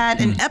issue. They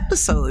had an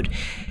episode.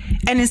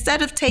 And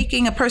instead of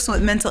taking a person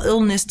with mental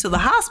illness to the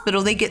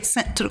hospital, they get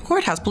sent to the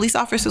courthouse. Police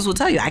officers will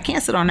tell you, I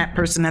can't sit on that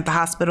person at the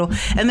hospital.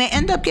 And they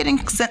end up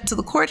getting sent to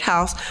the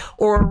courthouse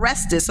or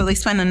arrested. So they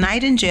spend a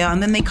night in jail,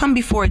 and then they come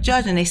before a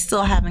judge and they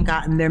still haven't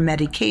gotten their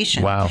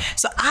medication. Wow.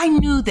 So I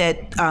knew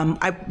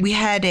that we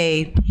had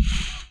a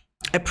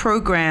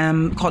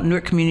program called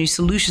Newark Community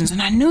Solutions,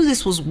 and I knew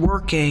this was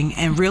working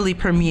and really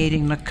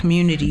permeating the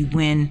community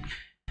when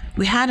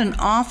we had an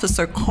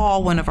officer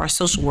call one of our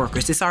social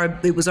workers.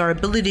 It was our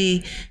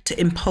ability to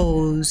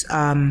impose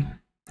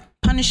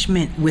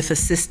punishment with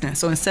assistance.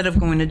 So instead of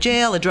going to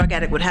jail, a drug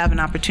addict would have an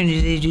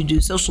opportunity to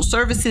do social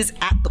services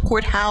at the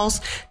courthouse,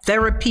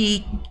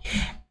 therapy,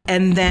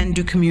 and then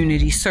do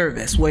community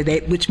service,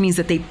 which means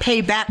that they pay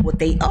back what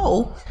they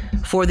owe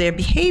for their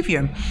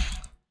behavior.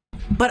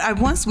 But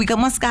once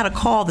got a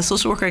call, the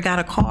social worker got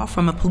a call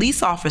from a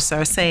police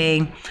officer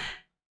saying,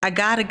 I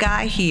got a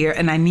guy here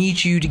and I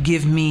need you to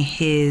give me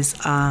his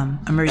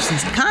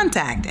emergency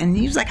contact. And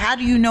he was like, how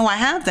do you know I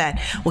have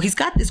that? Well, he's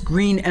got this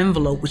green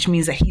envelope, which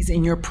means that he's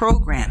in your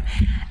program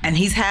and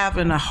he's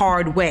having a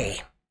hard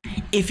way.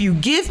 If you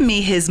give me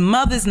his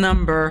mother's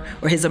number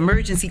or his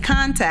emergency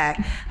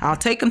contact, I'll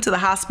take him to the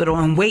hospital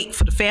and wait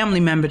for the family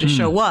member to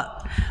show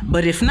up.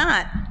 But if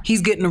not, he's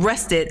getting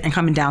arrested and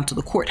coming down to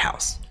the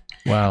courthouse.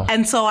 Wow.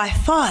 And so I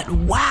thought,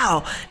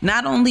 wow,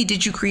 not only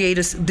did you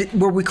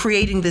were we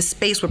creating this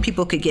space where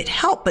people could get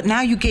help, but now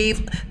you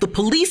gave the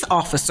police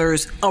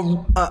officers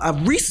a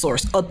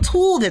resource, a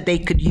tool that they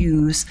could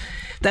use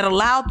that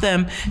allowed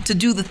them to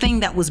do the thing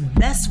that was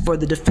best for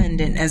the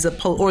defendant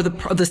or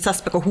the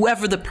suspect or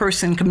whoever the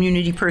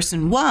community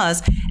person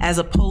was, as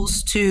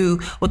opposed to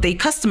what they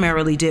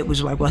customarily did,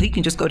 was like, well, he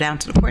can just go down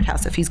to the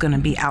courthouse if he's going to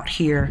be out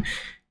here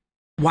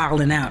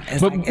wilding out.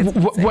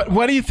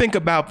 What do you think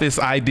about this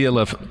ideal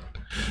of,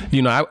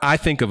 I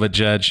think of a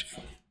judge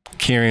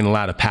carrying a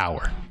lot of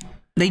power.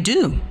 They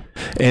do.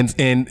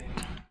 And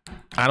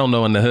I don't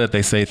know, in the hood,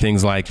 they say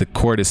things like the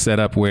court is set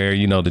up where,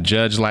 the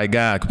judge, like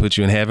God, could put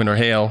you in heaven or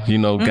hell, they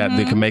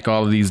can make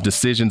all of these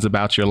decisions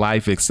about your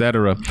life,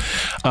 etc.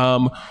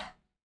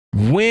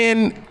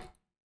 When,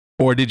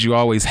 or did you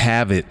always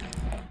have it,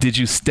 did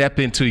you step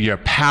into your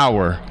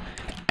power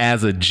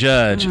as a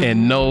judge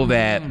and know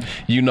that,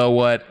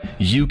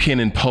 you can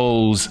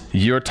impose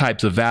your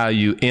types of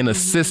value in a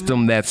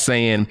system that's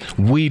saying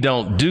we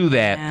don't do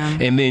that,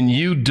 and then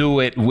you do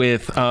it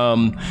with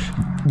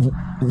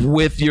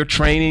your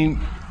training,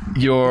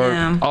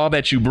 all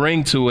that you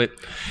bring to it,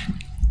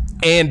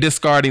 and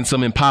discarding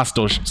some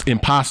imposter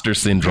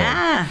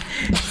syndrome?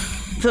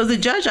 So the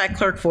judge I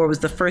clerked for was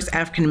the first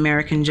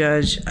African-American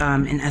judge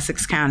in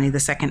Essex County,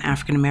 the second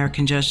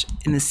African-American judge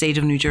in the state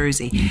of New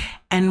Jersey.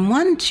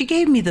 And she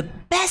gave me the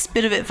best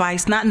bit of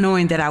advice, not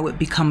knowing that I would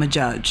become a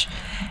judge.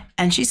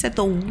 And she said,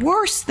 the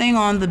worst thing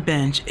on the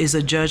bench is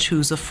a judge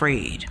who's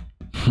afraid.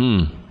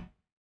 And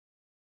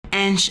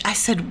I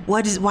said,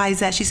 why is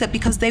that? She said,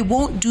 because they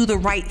won't do the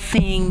right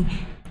thing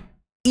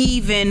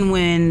even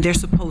when they're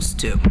supposed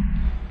to.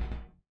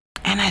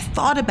 And I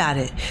thought about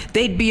it.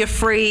 They'd be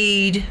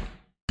afraid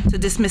to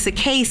dismiss a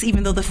case,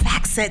 even though the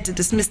facts said to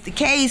dismiss the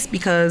case,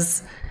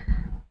 because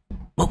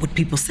what would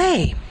people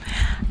say?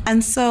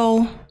 And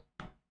so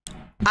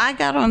I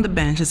got on the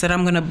bench and said,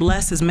 I'm going to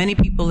bless as many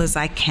people as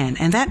I can.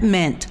 And that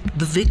meant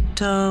the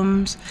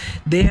victims,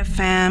 their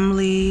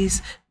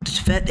families.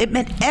 It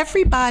meant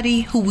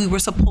everybody who we were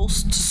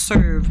supposed to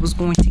serve was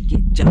going to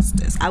get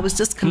justice. I was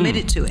just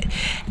committed to it.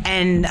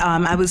 And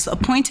I was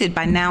appointed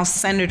by now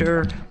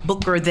Senator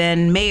Booker,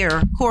 then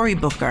Mayor Cory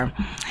Booker.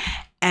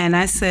 And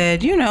I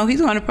said, he's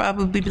going to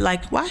probably be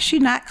like, why is she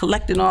not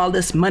collecting all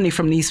this money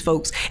from these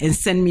folks and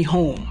send me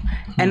home?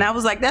 And I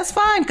was like, that's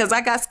fine, because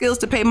I got skills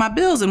to pay my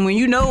bills. And when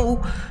you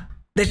know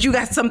that you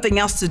got something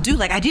else to do,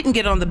 like I didn't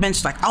get on the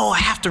bench like, I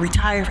have to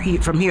retire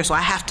from here, so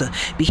I have to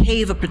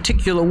behave a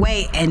particular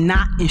way and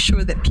not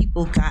ensure that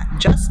people got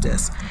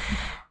justice.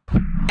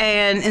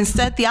 And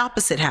instead, the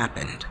opposite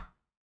happened.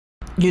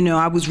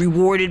 I was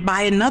rewarded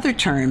by another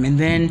term, and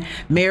then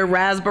Mayor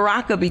Raz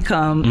Baraka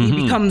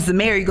becomes the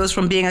mayor. He goes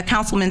from being a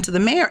councilman to the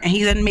mayor, and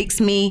he then makes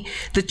me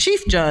the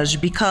chief judge,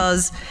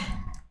 because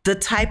the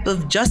type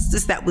of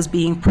justice that was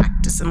being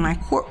practiced in my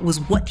court was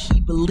what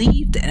he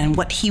believed in and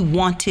what he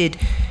wanted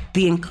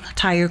the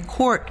entire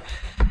court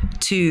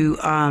to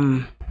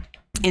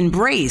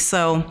embrace.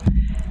 So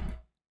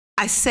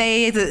I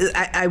say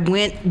that I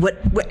went,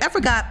 whatever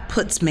God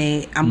puts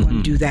me, I'm going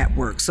to do that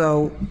work.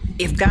 So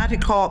if God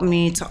had called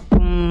me to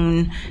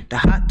own the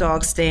hot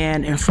dog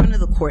stand in front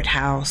of the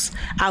courthouse,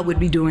 I would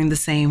be doing the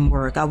same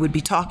work. I would be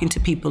talking to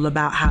people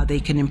about how they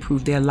can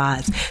improve their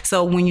lives.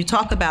 So when you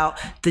talk about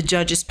the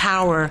judge's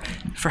power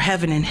for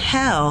heaven and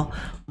hell,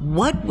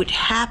 what would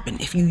happen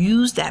if you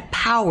use that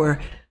power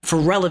for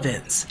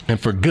relevance? And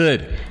for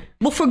good.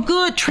 Well, for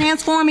good,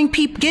 transforming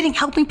people,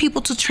 helping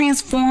people to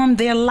transform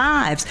their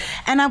lives.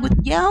 And I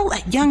would yell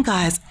at young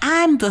guys,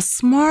 I'm the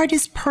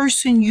smartest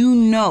person you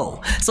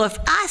know. So if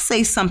I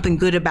say something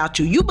good about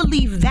you, you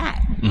believe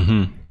that.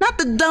 Mm-hmm. Not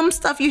the dumb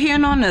stuff you're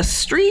hearing on the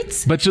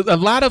streets. But a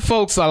lot of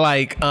folks are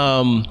like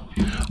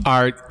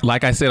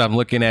I said, I'm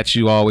looking at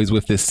you always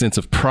with this sense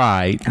of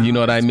pride. You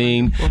know what I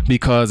mean? Wonderful.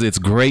 Because it's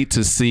great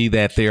to see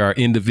that there are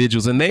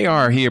individuals, and they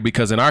are here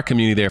because in our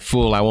community, they're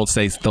full. I won't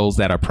say those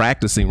that are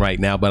practicing right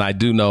now, but I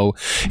do know,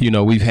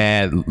 we've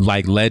had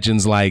like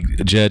legends like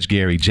Judge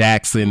Gary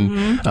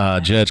Jackson,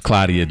 Judge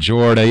Claudia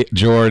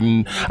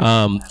Jordan.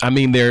 I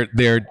mean,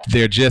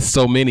 they're just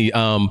so many.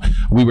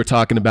 We were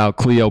talking about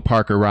Cleo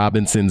Parker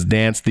Robinson's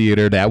dance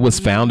theater that was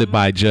founded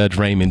by Judge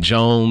Raymond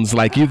Jones.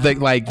 Like you think,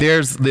 like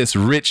there's this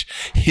rich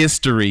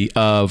history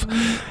of,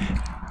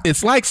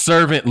 it's like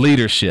servant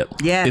leadership.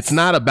 Yes. It's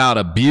not about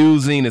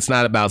abusing. It's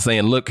not about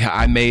saying, look,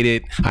 I made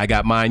it. I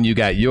got mine. You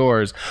got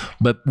yours.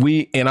 But we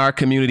in our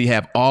community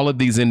have all of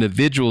these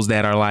individuals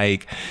that are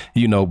like,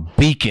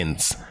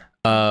 beacons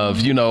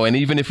of, and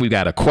even if we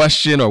got a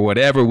question or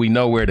whatever, we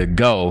know where to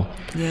go.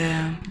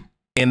 Yeah.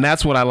 And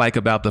that's what I like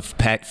about the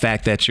fact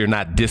that you're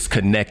not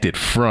disconnected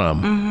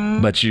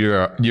from, but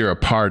you're a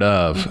part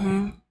of.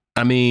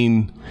 I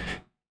mean,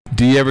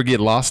 do you ever get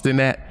lost in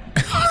that?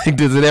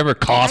 Does it ever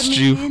cost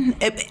you?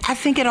 I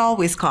think it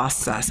always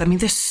costs us. I mean,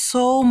 there's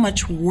so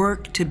much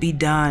work to be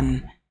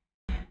done.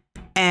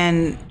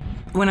 And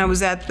when I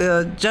was at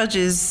the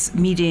judges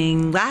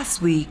meeting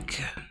last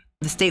week,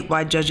 the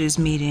statewide judges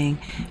meeting,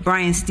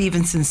 Brian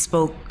Stevenson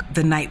spoke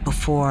the night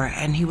before,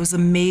 and he was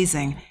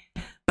amazing.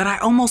 But I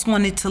almost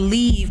wanted to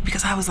leave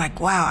because I was like,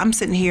 wow, I'm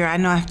sitting here. I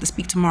know I have to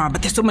speak tomorrow,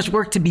 but there's so much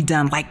work to be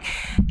done. Like,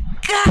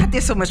 God,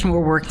 there's so much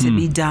more work to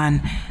be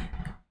done.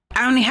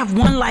 I only have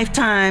one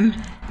lifetime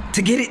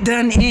to get it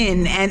done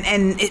in.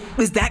 And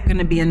was that going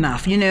to be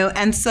enough,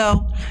 And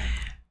so,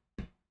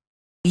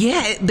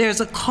 yeah, there's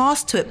a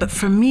cost to it. But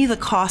for me, the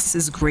cost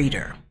is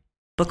greater.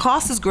 The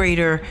cost is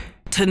greater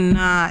to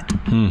not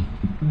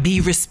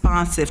be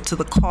responsive to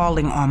the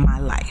calling on my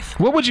life.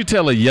 What would you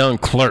tell a young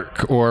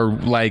clerk or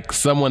like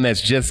someone that's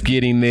just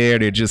getting there?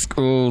 They're just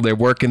they're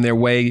working their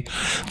way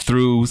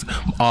through.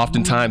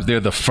 Oftentimes they're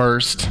the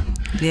first.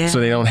 Yeah.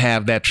 So they don't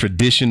have that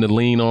tradition to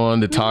lean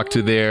on to talk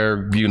to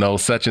their,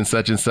 such and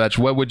such and such.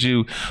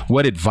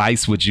 What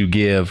advice would you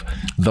give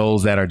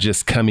those that are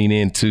just coming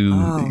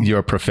into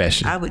your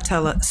profession? I would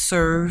tell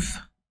serve,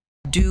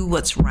 do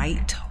what's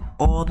right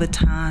all the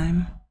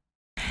time.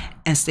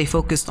 And stay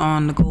focused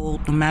on the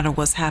goal, no matter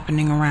what's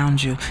happening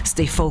around you.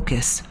 Stay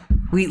focused.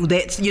 We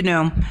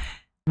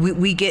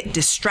get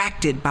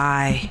distracted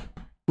by,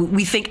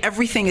 we think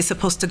everything is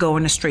supposed to go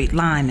in a straight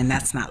line, and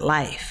that's not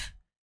life.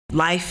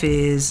 Life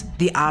is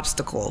the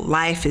obstacle.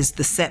 Life is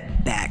the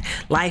setback.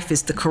 Life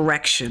is the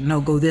correction.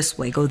 No, go this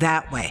way, go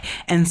that way.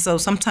 And so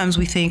sometimes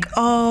we think,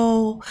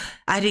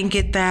 I didn't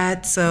get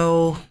that,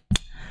 so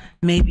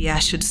maybe I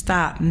should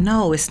stop.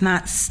 No, it's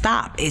not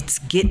stop. It's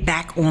get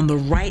back on the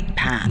right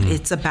path.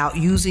 It's about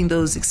using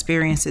those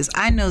experiences.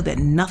 I know that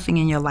nothing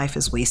in your life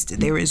is wasted.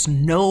 There is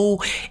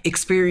no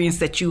experience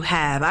that you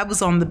have. I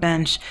was on the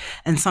bench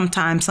and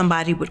sometimes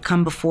somebody would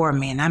come before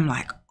me and I'm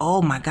like, oh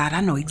my God,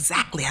 I know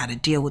exactly how to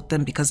deal with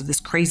them because of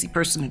this crazy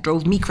person that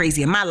drove me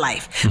crazy in my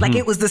life. Like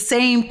it was the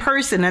same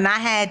person and I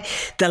had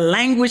the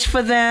language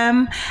for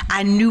them.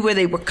 I knew where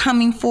they were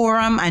coming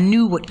from. I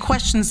knew what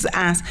questions to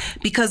ask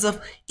because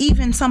of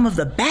even some of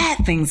the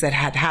bad things that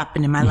had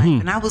happened in my life.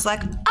 And I was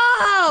like,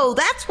 oh,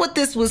 that's what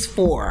this was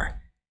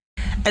for.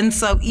 And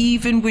so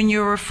even when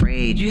you're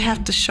afraid, you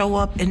have to show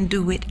up and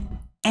do it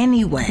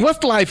anyway.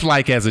 What's life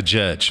like as a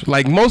judge?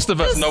 Like most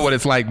of us know what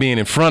it's like being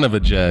in front of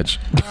a judge.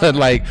 But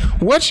like,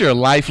 what's your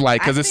life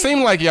like? Because it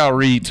seemed like y'all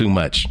read too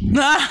much.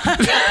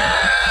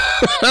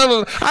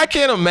 I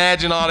can't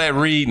imagine all that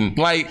reading.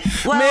 Like,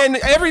 man,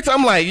 every time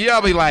I'm like,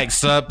 y'all be like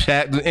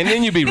subchat, and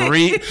then you be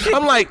read.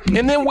 I'm like,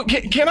 and then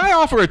can I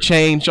offer a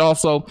change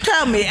also?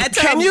 Tell me.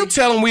 Can you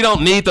tell them we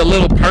don't need the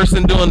little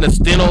person doing the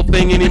steno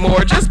thing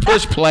anymore? Just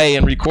push play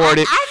and record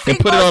it and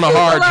put it on a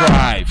hard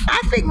drive.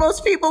 I think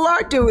most people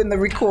are doing the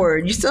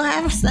record. You still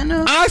have a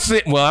steno?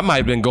 I might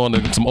have been going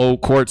to some old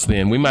courts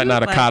then. We might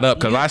not have caught up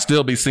because I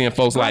still be seeing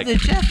folks like,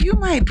 Jeff, you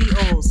might be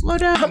old. Slow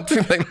down. I'm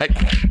thinking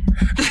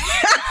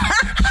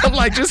I'm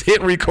like, just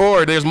hit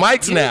record. There's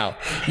mics now.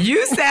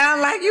 You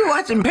sound like you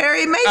watching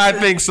Perry Mason. I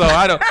think so.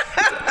 I don't.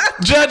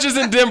 Judges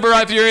in Denver,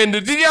 if you're in,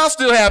 do y'all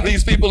still have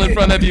these people in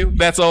front of you?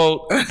 That's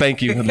old.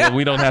 Thank you. No,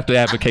 we don't have to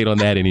advocate on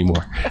that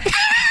anymore.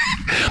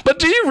 But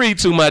do you read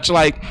too much?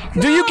 Like,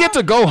 do you get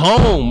to go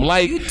home?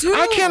 Like,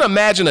 I can't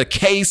imagine a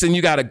case and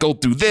you got to go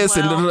through this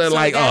and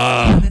like,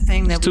 the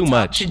thing that too we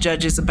much. talk to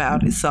judges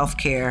about is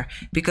self-care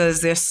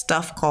because there's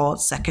stuff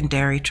called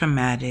secondary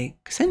traumatic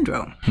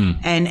syndrome,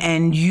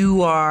 and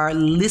you are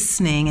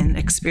listening and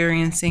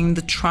experiencing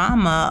the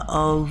trauma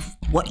of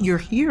what you're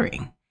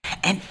hearing,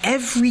 and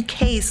every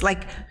case,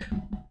 like,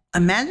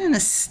 imagine a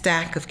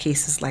stack of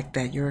cases like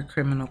that. You're a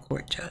criminal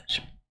court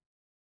judge,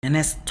 and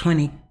that's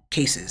 20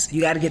 cases.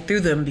 You got to get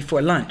through them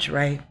before lunch,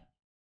 right?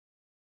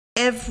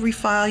 every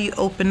file you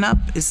open up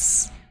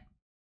is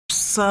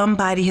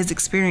somebody has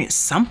experienced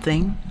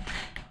something,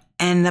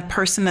 and the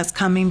person that's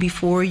coming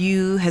before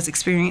you has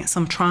experienced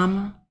some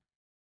trauma.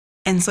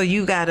 And so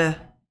you gotta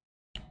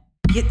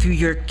get through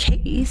your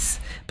case,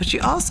 but you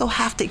also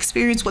have to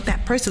experience what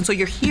that person, so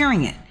you're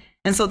hearing it.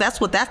 And so that's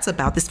what that's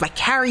about, this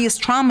vicarious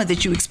trauma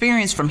that you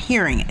experience from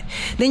hearing it.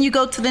 Then you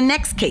go to the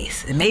next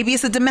case, and maybe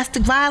it's a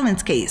domestic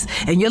violence case,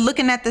 and you're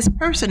looking at this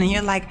person and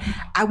you're like,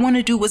 I want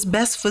to do what's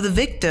best for the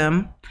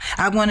victim.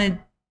 I want to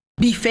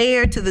be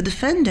fair to the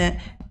defendant,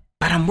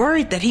 but I'm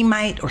worried that he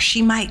might or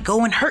she might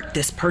go and hurt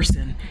this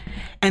person.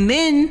 And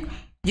then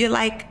you're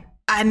like,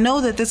 I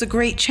know that there's a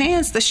great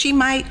chance that she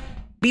might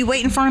be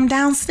waiting for him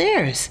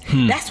downstairs.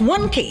 That's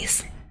one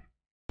case.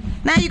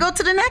 Now you go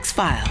to the next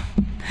file.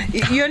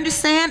 You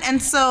understand?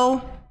 And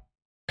so,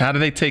 how do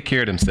they take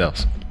care of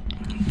themselves?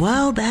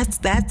 Well, that's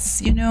that's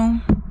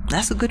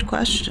a good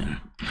question.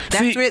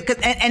 That's See,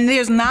 and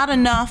there's not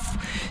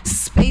enough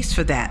space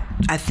for that,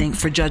 I think,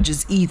 for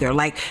judges either.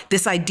 Like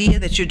this idea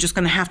that you're just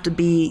going to have to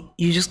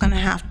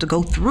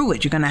go through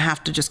it. You're going to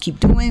have to just keep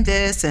doing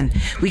this, and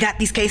we got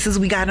these cases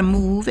we got to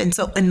move. And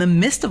so, in the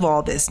midst of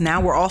all this,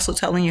 now we're also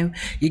telling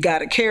you got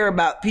to care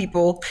about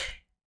people.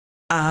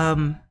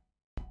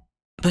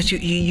 But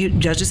you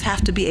judges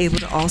have to be able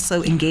to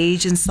also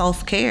engage in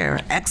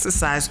self-care,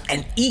 exercise,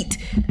 and eat.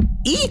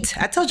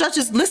 I tell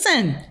judges,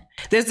 listen,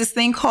 there's this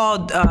thing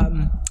called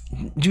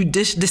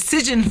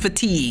decision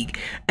fatigue,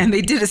 and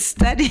they did a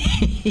study.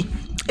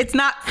 It's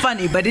not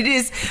funny, but it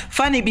is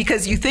funny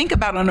because you think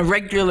about on a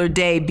regular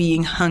day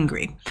being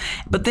hungry,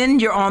 but then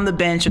you're on the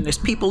bench and there's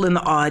people in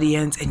the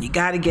audience and you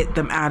got to get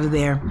them out of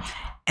there.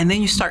 And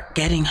then you start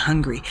getting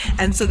hungry.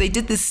 And so they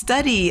did this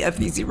study of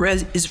these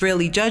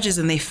Israeli judges,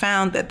 and they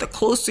found that the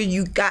closer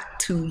you got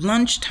to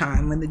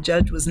lunchtime, when the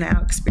judge was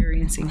now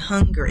experiencing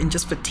hunger and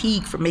just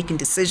fatigue from making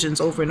decisions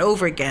over and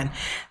over again,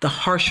 the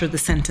harsher the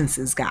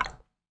sentences got.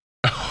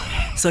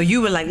 So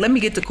you were like, let me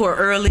get to court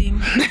early.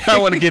 I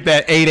want to get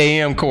that 8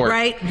 a.m. court.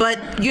 Right.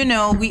 But,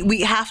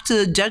 we have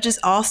to, judges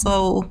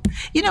also,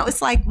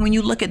 it's like when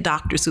you look at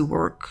doctors who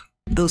work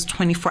those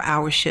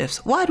 24-hour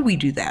shifts. Why do we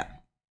do that?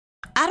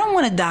 I don't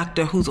want a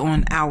doctor who's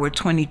on hour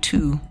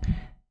 22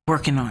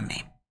 working on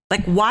me.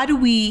 Like, why do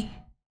we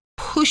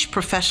push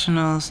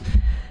professionals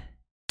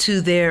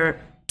to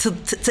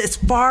as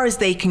far as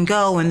they can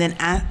go and then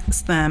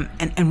ask them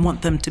and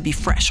want them to be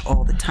fresh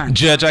all the time?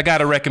 Judge, I got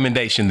a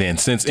recommendation then,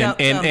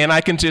 and I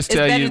can just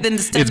tell you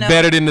it's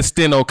better than the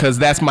steno, because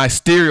that's my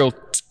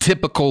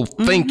stereotypical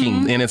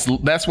thinking, and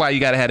that's why you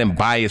got to have them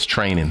bias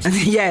trainings.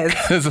 Yes.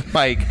 It's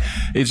like,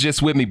 it's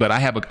just with me, but I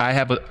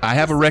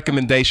have a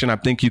recommendation. I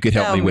think you could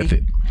help me with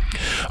it.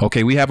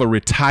 Okay, we have a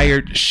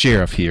retired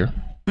sheriff here.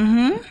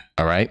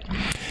 All right.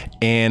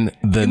 And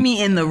you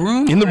mean in the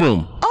room? In the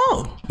room.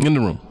 Oh. In the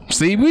room.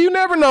 See, you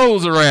never know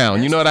who's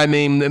around. You know what I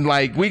mean? And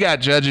like, we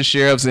got judges,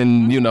 sheriffs,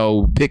 and,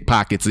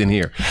 pickpockets in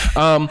here.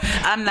 I'm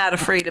not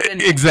afraid of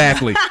anything.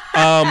 Exactly.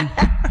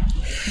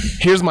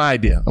 Here's my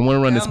idea. I want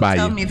to run this by you.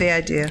 Tell me the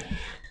idea.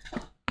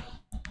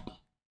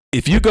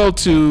 If you go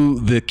to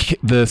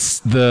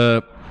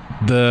the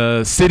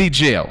city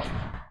jail,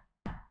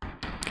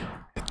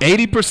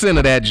 80%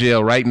 of that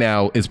jail right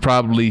now is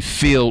probably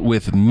filled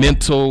with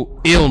mental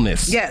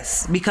illness.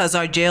 Yes, because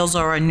our jails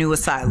are our new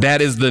asylum.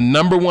 That is the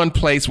number one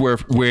place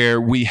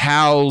where we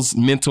house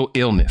mental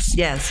illness.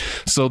 Yes.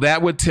 So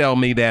that would tell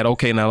me that,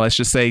 okay, now let's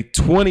just say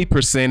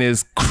 20%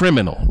 is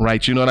criminal,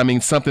 right? You know what I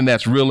mean? Something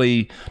that's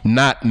really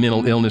not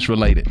mental illness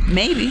related.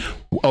 Maybe.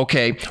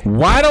 Okay,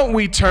 why don't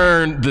we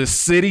turn the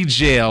city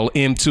jail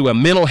into a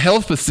mental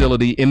health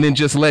facility and then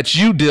just let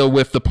you deal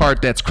with the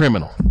part that's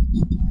criminal?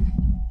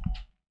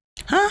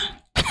 Huh?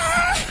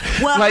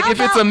 Well, like if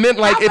it's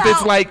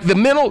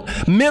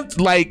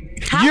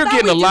you're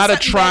getting a lot of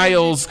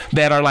trials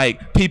that are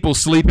like people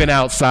sleeping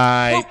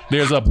outside. Well,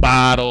 there's a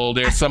bottle.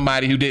 There's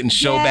somebody who didn't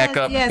show back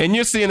up, and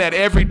you're seeing that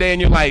every day.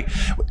 And you're like,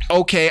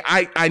 okay,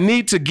 I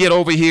need to get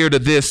over here to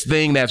this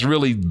thing that's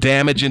really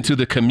damaging to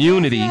the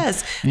community.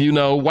 Yes.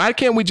 Why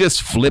can't we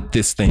just flip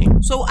this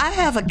thing? So I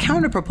have a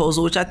counter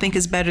proposal, which I think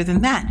is better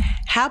than that.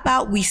 How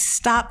about we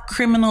stop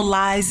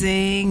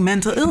criminalizing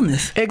mental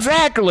illness?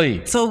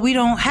 Exactly. So we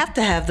don't have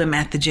to have them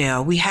at the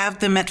jail. We have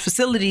them at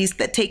facilities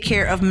that take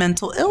care of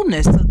mental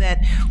illness, so that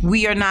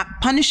we are not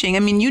punishing. I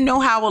mean,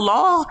 how a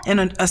law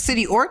and a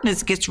city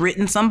ordinance gets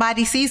written.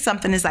 Somebody sees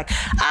something, it's like,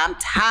 I'm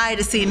tired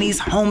of seeing these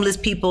homeless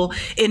people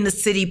in the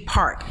city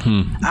park.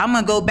 I'm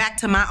going to go back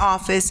to my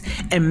office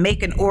and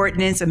make an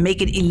ordinance and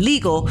make it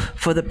illegal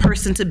for the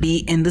person to be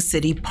in the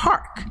city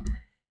park.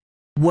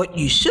 What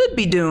you should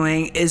be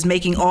doing is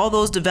making all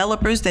those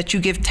developers that you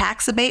give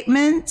tax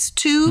abatements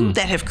to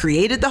that have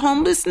created the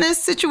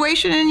homelessness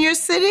situation in your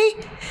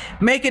city,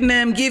 making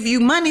them give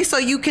you money so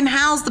you can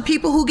house the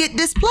people who get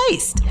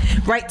displaced,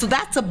 right? So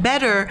that's a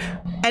better,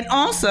 and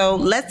also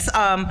let's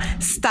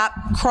stop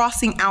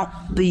crossing out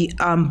the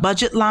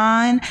budget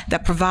line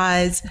that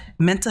provides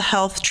mental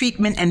health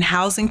treatment and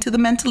housing to the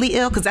mentally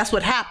ill, because that's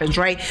what happens,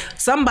 right?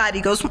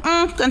 Somebody goes,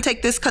 gonna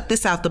take this, cut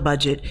this out the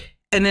budget.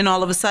 And then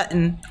all of a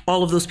sudden,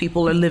 all of those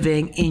people are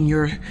living in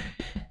your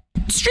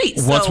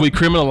streets. Once we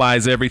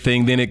criminalize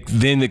everything, then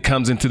it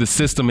comes into the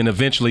system, and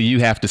eventually you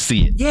have to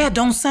see it. Yeah,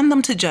 don't send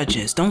them to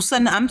judges. Don't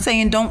send them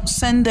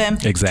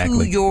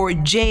to your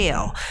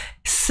jail.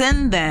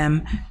 Send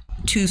them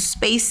to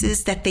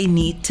spaces that they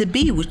need to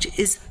be, which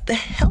is the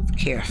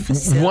healthcare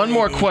facility. One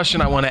more question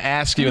I want to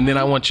ask you, and then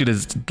I want you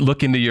to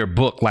look into your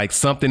book, like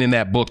something in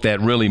that book that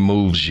really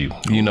moves you.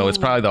 You know, it's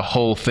probably the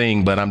whole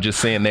thing, but I'm just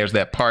saying there's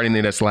that part in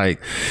there that's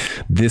like,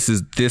 this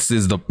is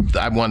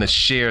I want to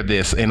share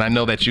this, and I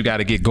know that you got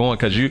to get going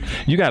because you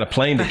got a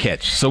plane to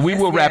catch. So we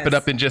will wrap it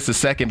up in just a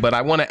second, but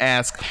I want to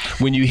ask,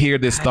 when you hear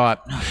this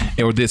thought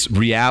or this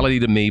reality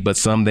to me, but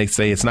some they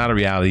say it's not a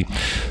reality,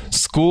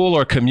 school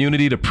or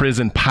community to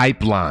prison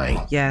pipeline.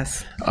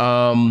 Yes.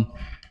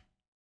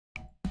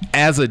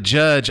 As a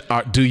judge,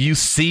 do you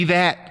see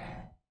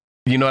that?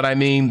 You know what I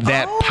mean?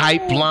 That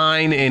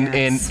pipeline,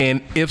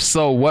 and if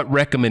so, what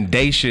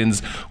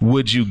recommendations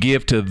would you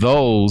give to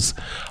those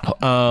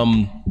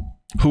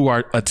who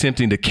are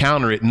attempting to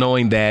counter it,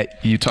 knowing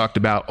that you talked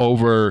about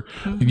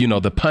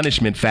the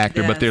punishment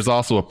factor, but there's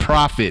also a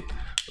profit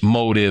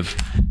motive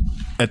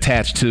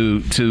attached to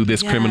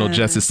this criminal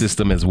justice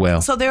system as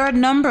well? So there are a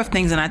number of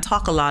things, and I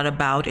talk a lot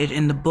about it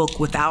in the book,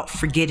 without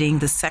forgetting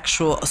the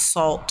sexual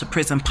assault to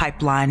prison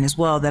pipeline as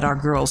well that our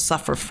girls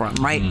suffer from,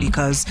 right?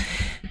 Because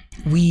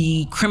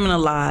we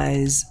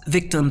criminalize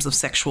victims of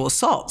sexual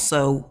assault.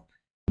 So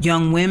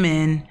young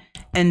women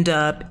end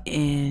up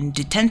in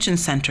detention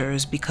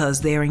centers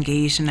because they're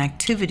engaged in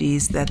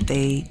activities that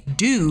they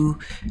do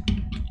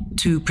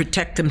to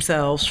protect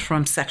themselves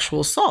from sexual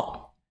assault.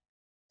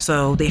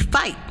 So they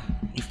fight.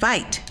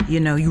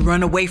 You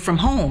run away from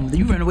home.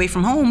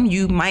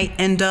 You might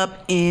end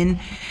up in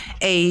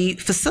a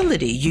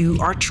facility. You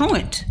are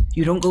truant.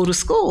 You don't go to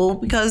school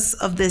because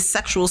of this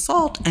sexual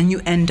assault, and you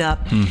end up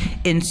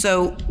in.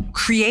 So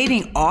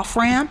creating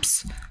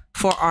off-ramps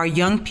for our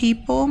young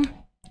people,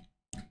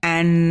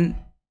 and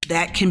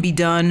that can be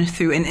done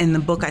through, and in the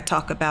book I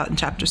talk about in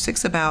chapter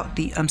 6 about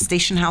the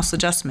station house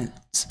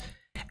adjustments.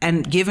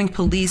 And giving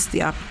police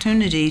the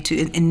opportunity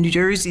to, in New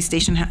Jersey,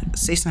 station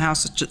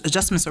house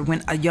adjustments are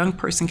when a young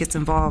person gets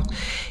involved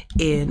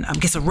in,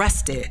 gets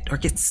arrested or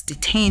gets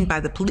detained by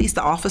the police.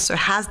 The officer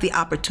has the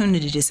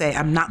opportunity to say,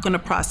 I'm not going to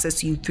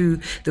process you through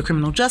the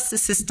criminal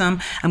justice system.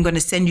 I'm going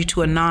to send you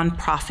to a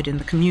nonprofit in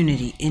the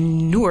community.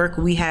 In Newark,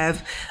 we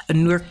have a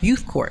Newark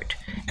Youth Court.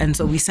 And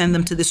so we send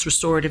them to this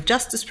restorative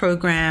justice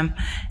program,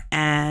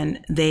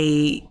 and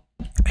they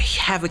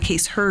have a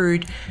case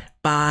heard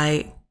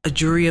by a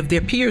jury of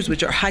their peers,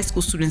 which are high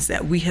school students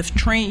that we have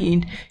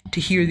trained to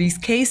hear these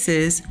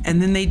cases.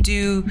 And then they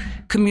do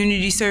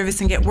community service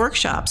and get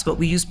workshops. But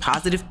we use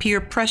positive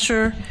peer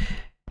pressure,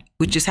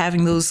 which is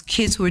having those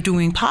kids who are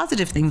doing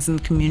positive things in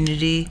the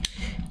community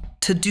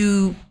to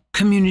do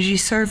community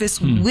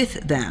service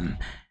with them.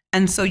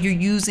 And so you're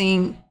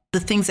using the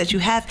things that you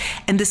have.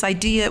 And this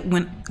idea,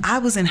 when I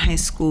was in high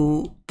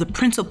school, the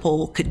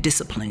principal could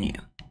discipline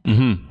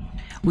you.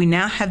 We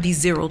now have these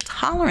zero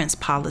tolerance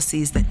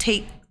policies that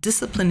take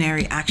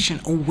disciplinary action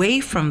away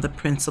from the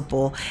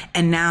principal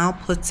and now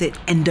puts it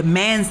and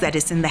demands that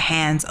it's in the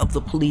hands of the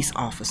police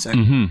officer,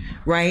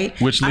 right?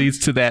 Which leads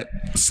to that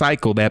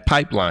cycle, that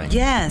pipeline.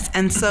 Yes,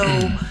 and so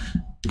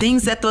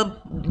things that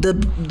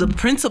the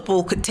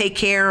principal could take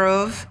care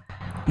of,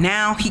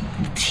 now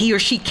he or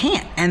she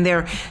can't. And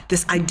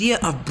this idea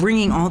of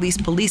bringing all these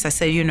police, I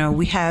say,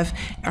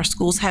 our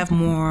schools have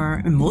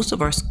more, most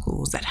of our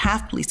schools that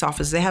have police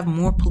officers, they have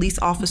more police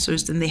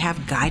officers than they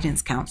have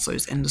guidance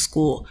counselors in the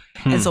school.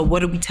 And so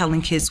what are we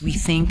telling kids? We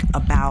think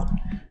about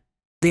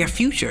their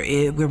future.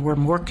 We're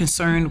more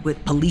concerned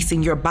with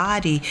policing your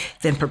body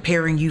than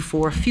preparing you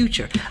for a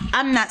future.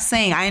 I'm not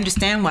saying, I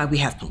understand why we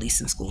have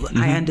police in school.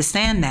 I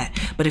understand that.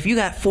 But if you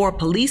got 4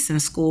 police in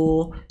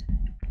school,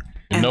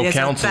 and no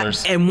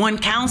counselors, and 1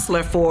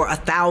 counselor for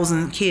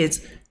 1,000 kids,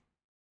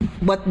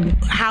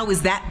 how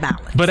is that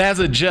balanced? But as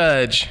a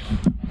judge,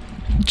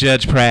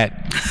 Judge Pratt,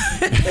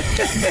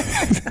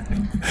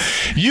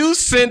 you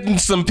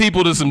sentenced some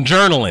people to some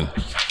journaling.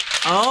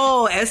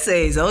 Oh,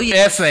 essays. Oh, yeah.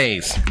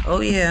 Essays. Oh,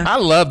 yeah. I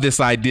love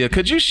this idea.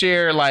 Could you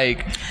share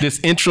this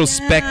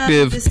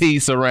introspective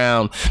piece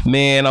around,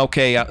 man,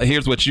 okay,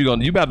 here's what you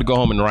about to go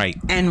home and write.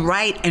 And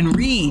write and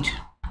read.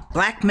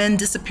 Black men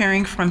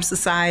disappearing from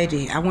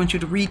society. I want you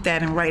to read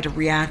that and write a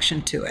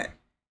reaction to it.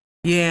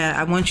 Yeah,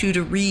 I want you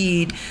to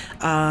read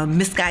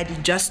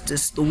Misguided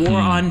Justice, The War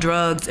on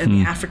Drugs and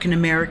the African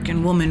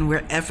American Woman,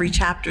 where every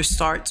chapter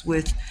starts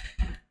with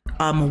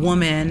a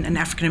woman, an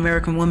African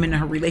American woman, and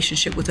her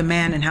relationship with a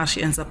man and how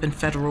she ends up in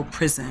federal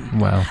prison.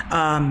 Wow.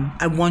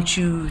 I want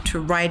you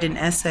to write an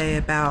essay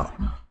about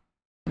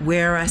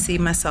where I see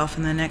myself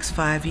in the next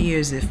 5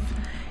 years.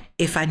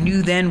 If I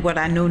knew then what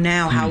I know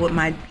now, how would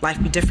my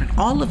life be different?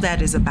 All of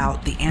that is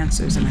about the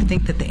answers. And I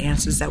think that the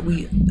answers that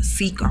we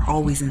seek are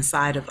always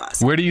inside of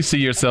us. Where do you see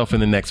yourself in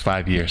the next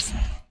 5 years?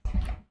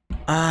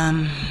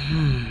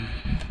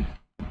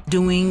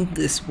 doing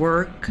this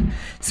work,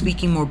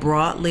 speaking more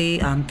broadly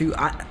through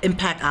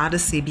Impact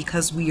Odyssey,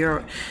 because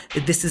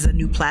this is a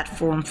new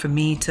platform for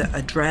me to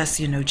address,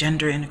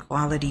 gender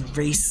inequality,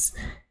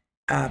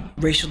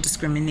 racial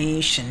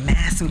discrimination,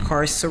 mass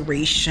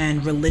incarceration,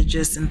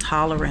 religious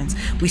intolerance.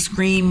 We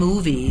screen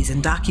movies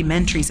and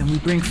documentaries, and we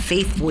bring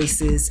faith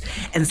voices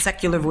and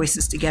secular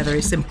voices together.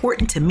 It's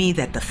important to me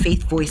that the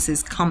faith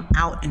voices come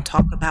out and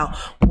talk about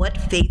what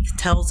faith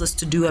tells us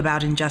to do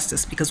about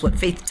injustice, because what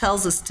faith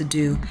tells us to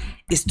do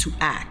is to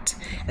act.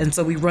 And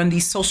so we run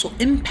these social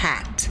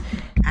impact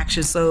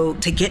actions, so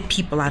to get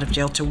people out of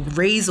jail, to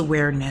raise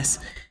awareness,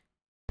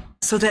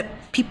 so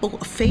that people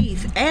of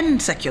faith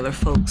and secular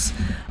folks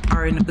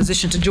are in a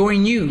position to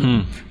join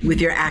you with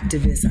your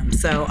activism.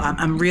 So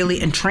I'm really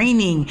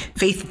training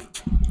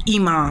faith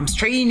imams,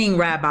 training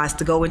rabbis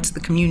to go into the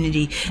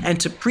community and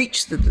to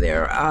preach to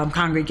their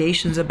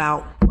congregations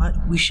about what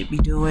we should be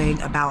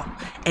doing about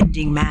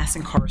ending mass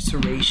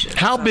incarceration.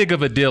 How big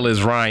of a deal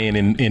is Ryan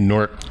in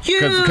Newark?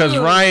 Because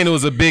Ryan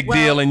was a big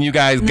deal, and you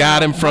guys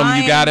got him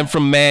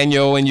from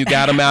Manual, and you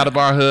got him out of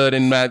our hood,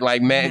 and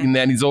and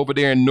then he's over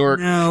there in Newark.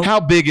 No. How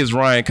big is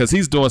Ryan? Because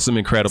he's doing some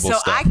incredible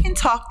stuff. So I can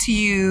talk to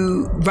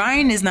you.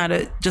 Ryan is not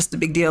just a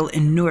big deal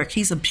in Newark.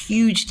 He's a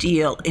huge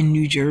deal in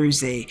New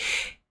Jersey.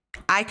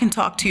 I can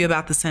talk to you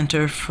about the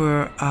Center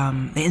for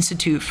the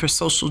Institute for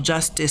Social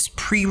Justice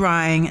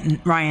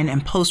pre-Ryan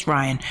and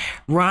post-Ryan.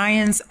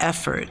 Ryan's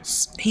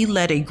efforts, he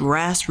led a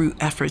grassroots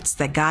efforts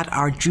that got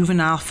our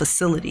juvenile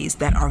facilities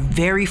that are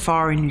very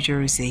far in New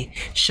Jersey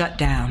shut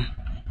down.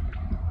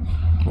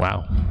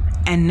 Wow.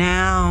 And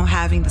now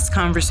having this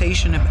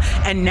conversation,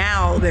 and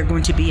now they're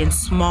going to be in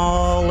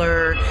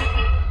smaller,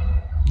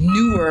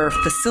 newer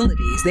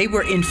facilities. They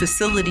were in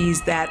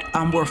facilities that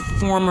were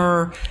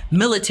former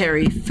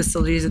military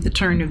facilities at the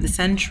turn of the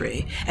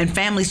century, and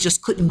families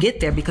just couldn't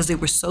get there because they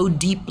were so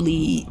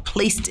deeply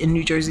placed in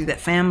New Jersey that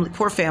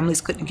poor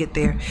families couldn't get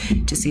there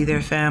to see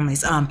their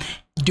families.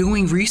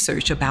 Doing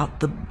research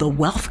about the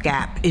wealth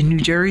gap in New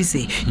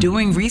Jersey,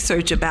 doing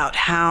research about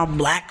how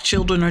Black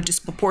children are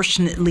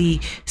disproportionately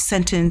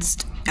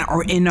sentenced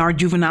or in our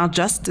juvenile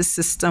justice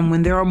system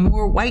when there are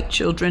more white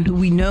children who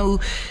we know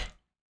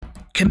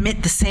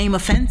commit the same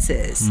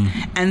offenses.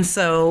 And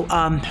so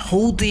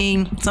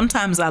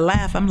sometimes I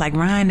laugh, I'm like,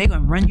 Ryan, they're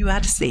gonna run you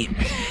out of state.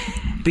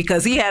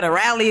 Because he had a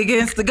rally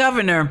against the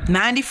governor.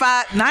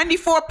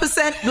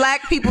 94%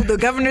 Black people, the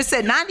governor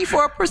said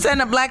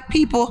 94% of Black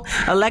people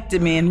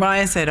elected me. And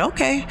Ryan said,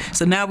 okay,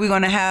 so now we're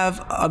gonna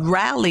have a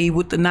rally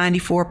with the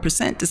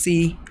 94% to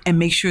see and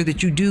make sure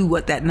that you do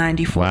what that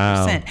 94%.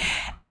 Wow.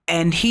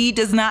 And he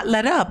does not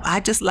let up. I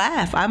just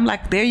laugh. I'm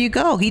like, there you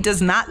go. He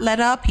does not let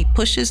up. He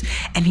pushes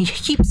and he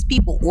keeps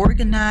people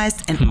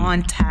organized and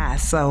on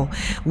task. So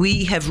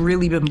we have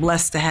really been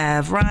blessed to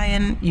have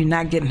Ryan. You're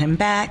not getting him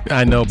back.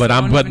 I know, but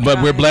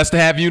we're blessed to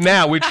have you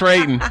now. We're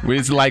trading.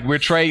 We're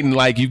trading.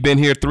 Like, you've been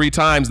here 3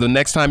 times. The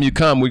next time you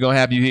come, we're gonna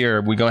have you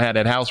here. We're gonna have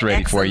that house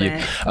ready for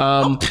you.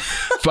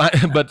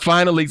 But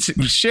finally,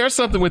 share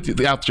something with you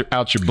out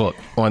your book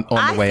on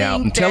the way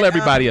out, and tell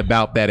everybody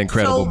about that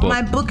incredible book.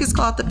 My book is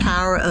called The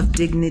Power of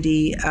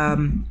Dignity.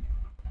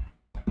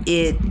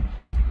 It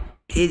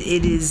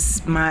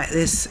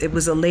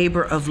was a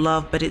labor of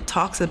love, but it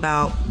talks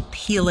about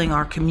healing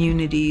our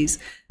communities.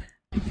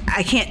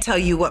 I can't tell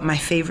you what my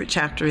favorite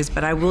chapter is,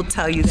 but I will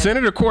tell you that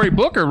Senator Cory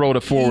Booker wrote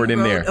a foreword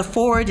in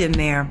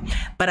there.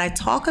 But I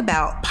talk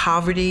about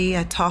poverty.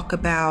 I talk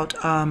about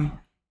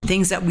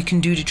things that we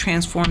can do to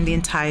transform the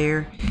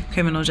entire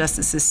criminal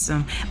justice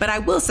system. But I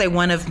will say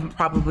one of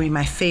probably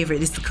my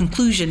favorite is the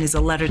conclusion is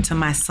a letter to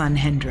my son,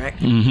 Hendrik.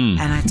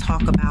 And I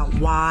talk about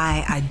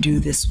why I do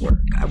this work,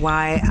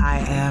 why I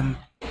am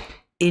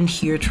in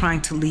here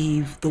trying to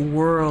leave the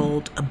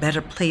world a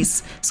better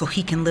place so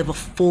he can live a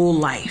full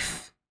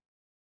life.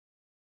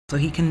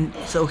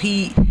 So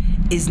he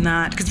is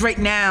not, because right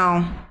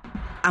now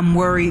I'm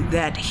worried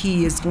that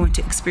he is going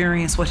to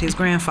experience what his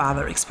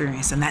grandfather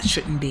experienced, and that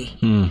shouldn't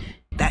be.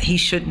 That he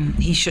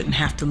shouldn't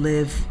have to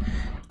live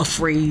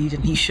afraid,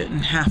 and he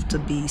shouldn't have to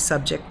be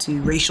subject to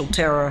racial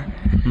terror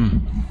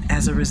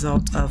as a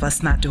result of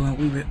us not doing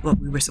what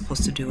we were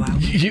supposed to do.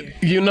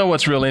 You know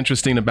what's real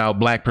interesting about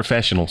Black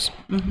professionals,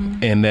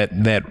 and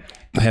that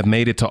have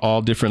made it to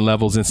all different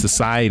levels in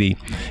society,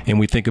 and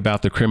we think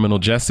about the criminal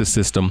justice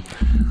system.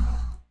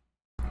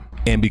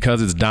 And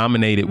because it's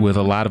dominated with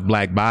a lot of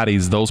Black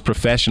bodies, those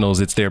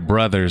professionals, it's their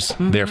brothers,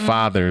 their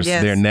fathers,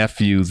 their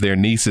nephews, their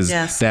nieces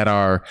that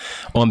are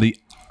on the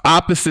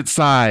opposite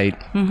side,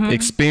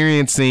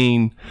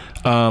 experiencing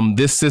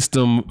this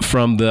system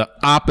from the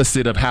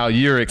opposite of how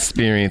you're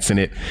experiencing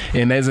it.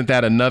 And isn't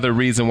that another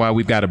reason why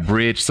we've got to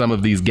bridge some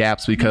of these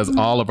gaps? Because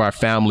all of our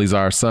families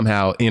are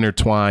somehow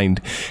intertwined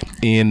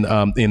in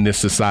this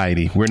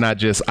society. We're not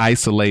just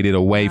isolated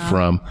away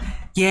from.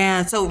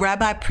 Yeah, so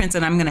Rabbi Prince,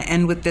 and I'm going to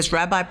end with this.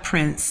 Rabbi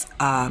Prince,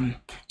 Rabbi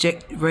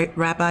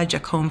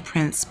Jacome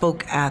Prince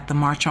spoke at the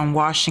March on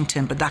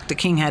Washington, but Dr.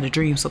 King had a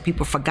dream, so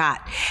people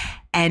forgot.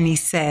 And he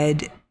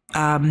said,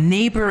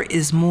 neighbor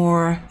is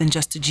more than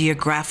just a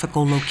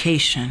geographical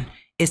location.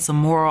 It's a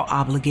moral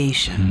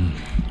obligation.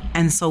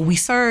 And so we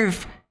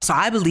serve. So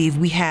I believe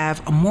we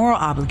have a moral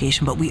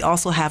obligation, but we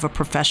also have a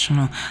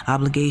professional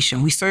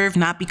obligation. We serve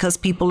not because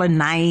people are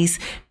nice,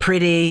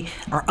 pretty,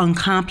 or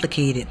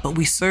uncomplicated, but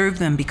we serve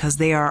them because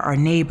they are our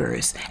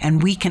neighbors,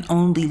 and we can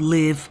only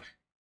live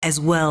as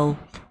well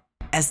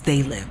as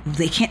they live.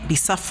 They can't be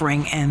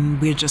suffering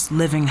and we're just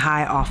living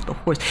high off the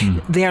horse.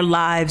 Their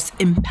lives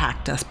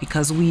impact us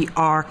because we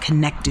are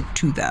connected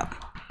to them.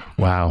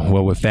 Wow.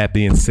 Well, with that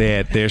being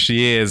said, there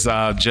she is,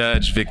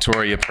 Judge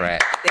Victoria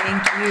Pratt.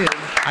 Thank you.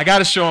 I got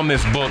to show them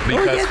this book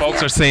because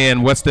folks are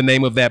saying, what's the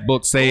name of that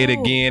book? Say it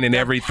again and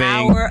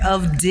everything. The Power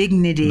of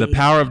Dignity. The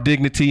Power of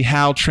Dignity,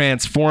 How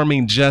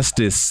Transforming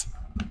Justice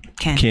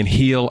Can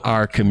Heal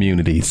Our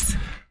Communities.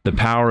 The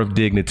Power of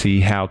Dignity,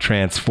 How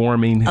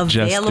Transforming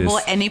Justice. Available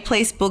any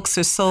place books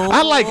are sold.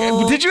 I like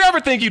it. Did you ever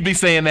think you'd be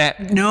saying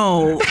that?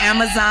 No.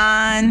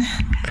 Amazon.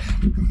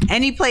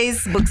 Any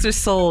place books are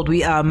sold. We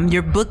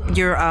your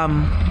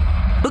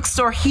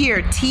bookstore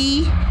here,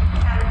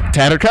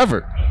 Tattered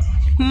Cover.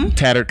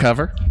 Tattered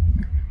Cover.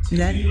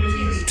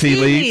 Tea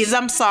Leaves.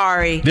 I'm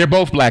sorry. They're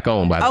both Black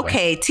owned, by the way.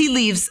 Okay, Tea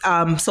Leaves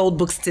sold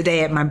books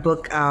today at my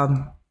book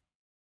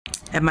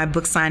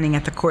signing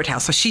at the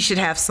courthouse. So she should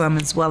have some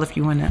as well if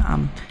you want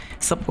to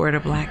support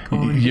a Black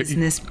owned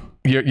business.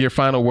 Your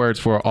final words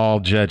for all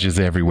judges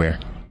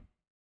everywhere.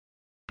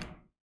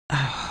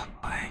 Oh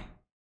boy.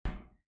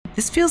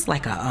 This feels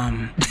like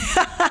a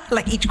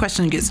like each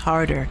question gets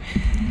harder.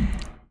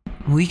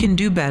 We can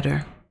do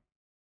better.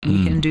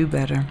 We can do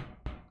better.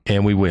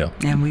 And we will.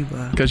 And we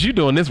will. Because you're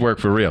doing this work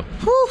for real.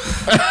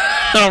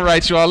 All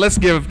right, y'all. Let's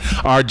give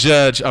our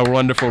judge a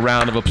wonderful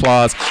round of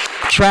applause.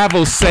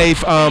 Travel safe.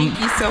 Thank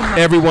you so much.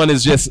 Everyone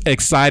is just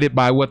excited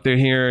by what they're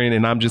hearing,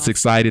 and I'm just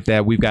excited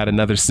that we've got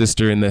another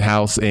sister in the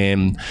house,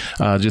 and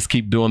just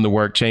keep doing the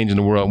work, changing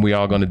the world, and we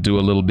all going to do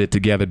a little bit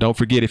together. Don't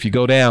forget, if you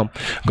go down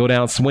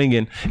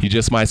swinging, you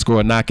just might score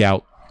a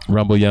knockout.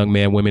 Rumble, young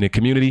man, women, and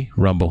community.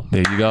 Rumble.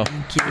 There you go.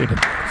 Thank you.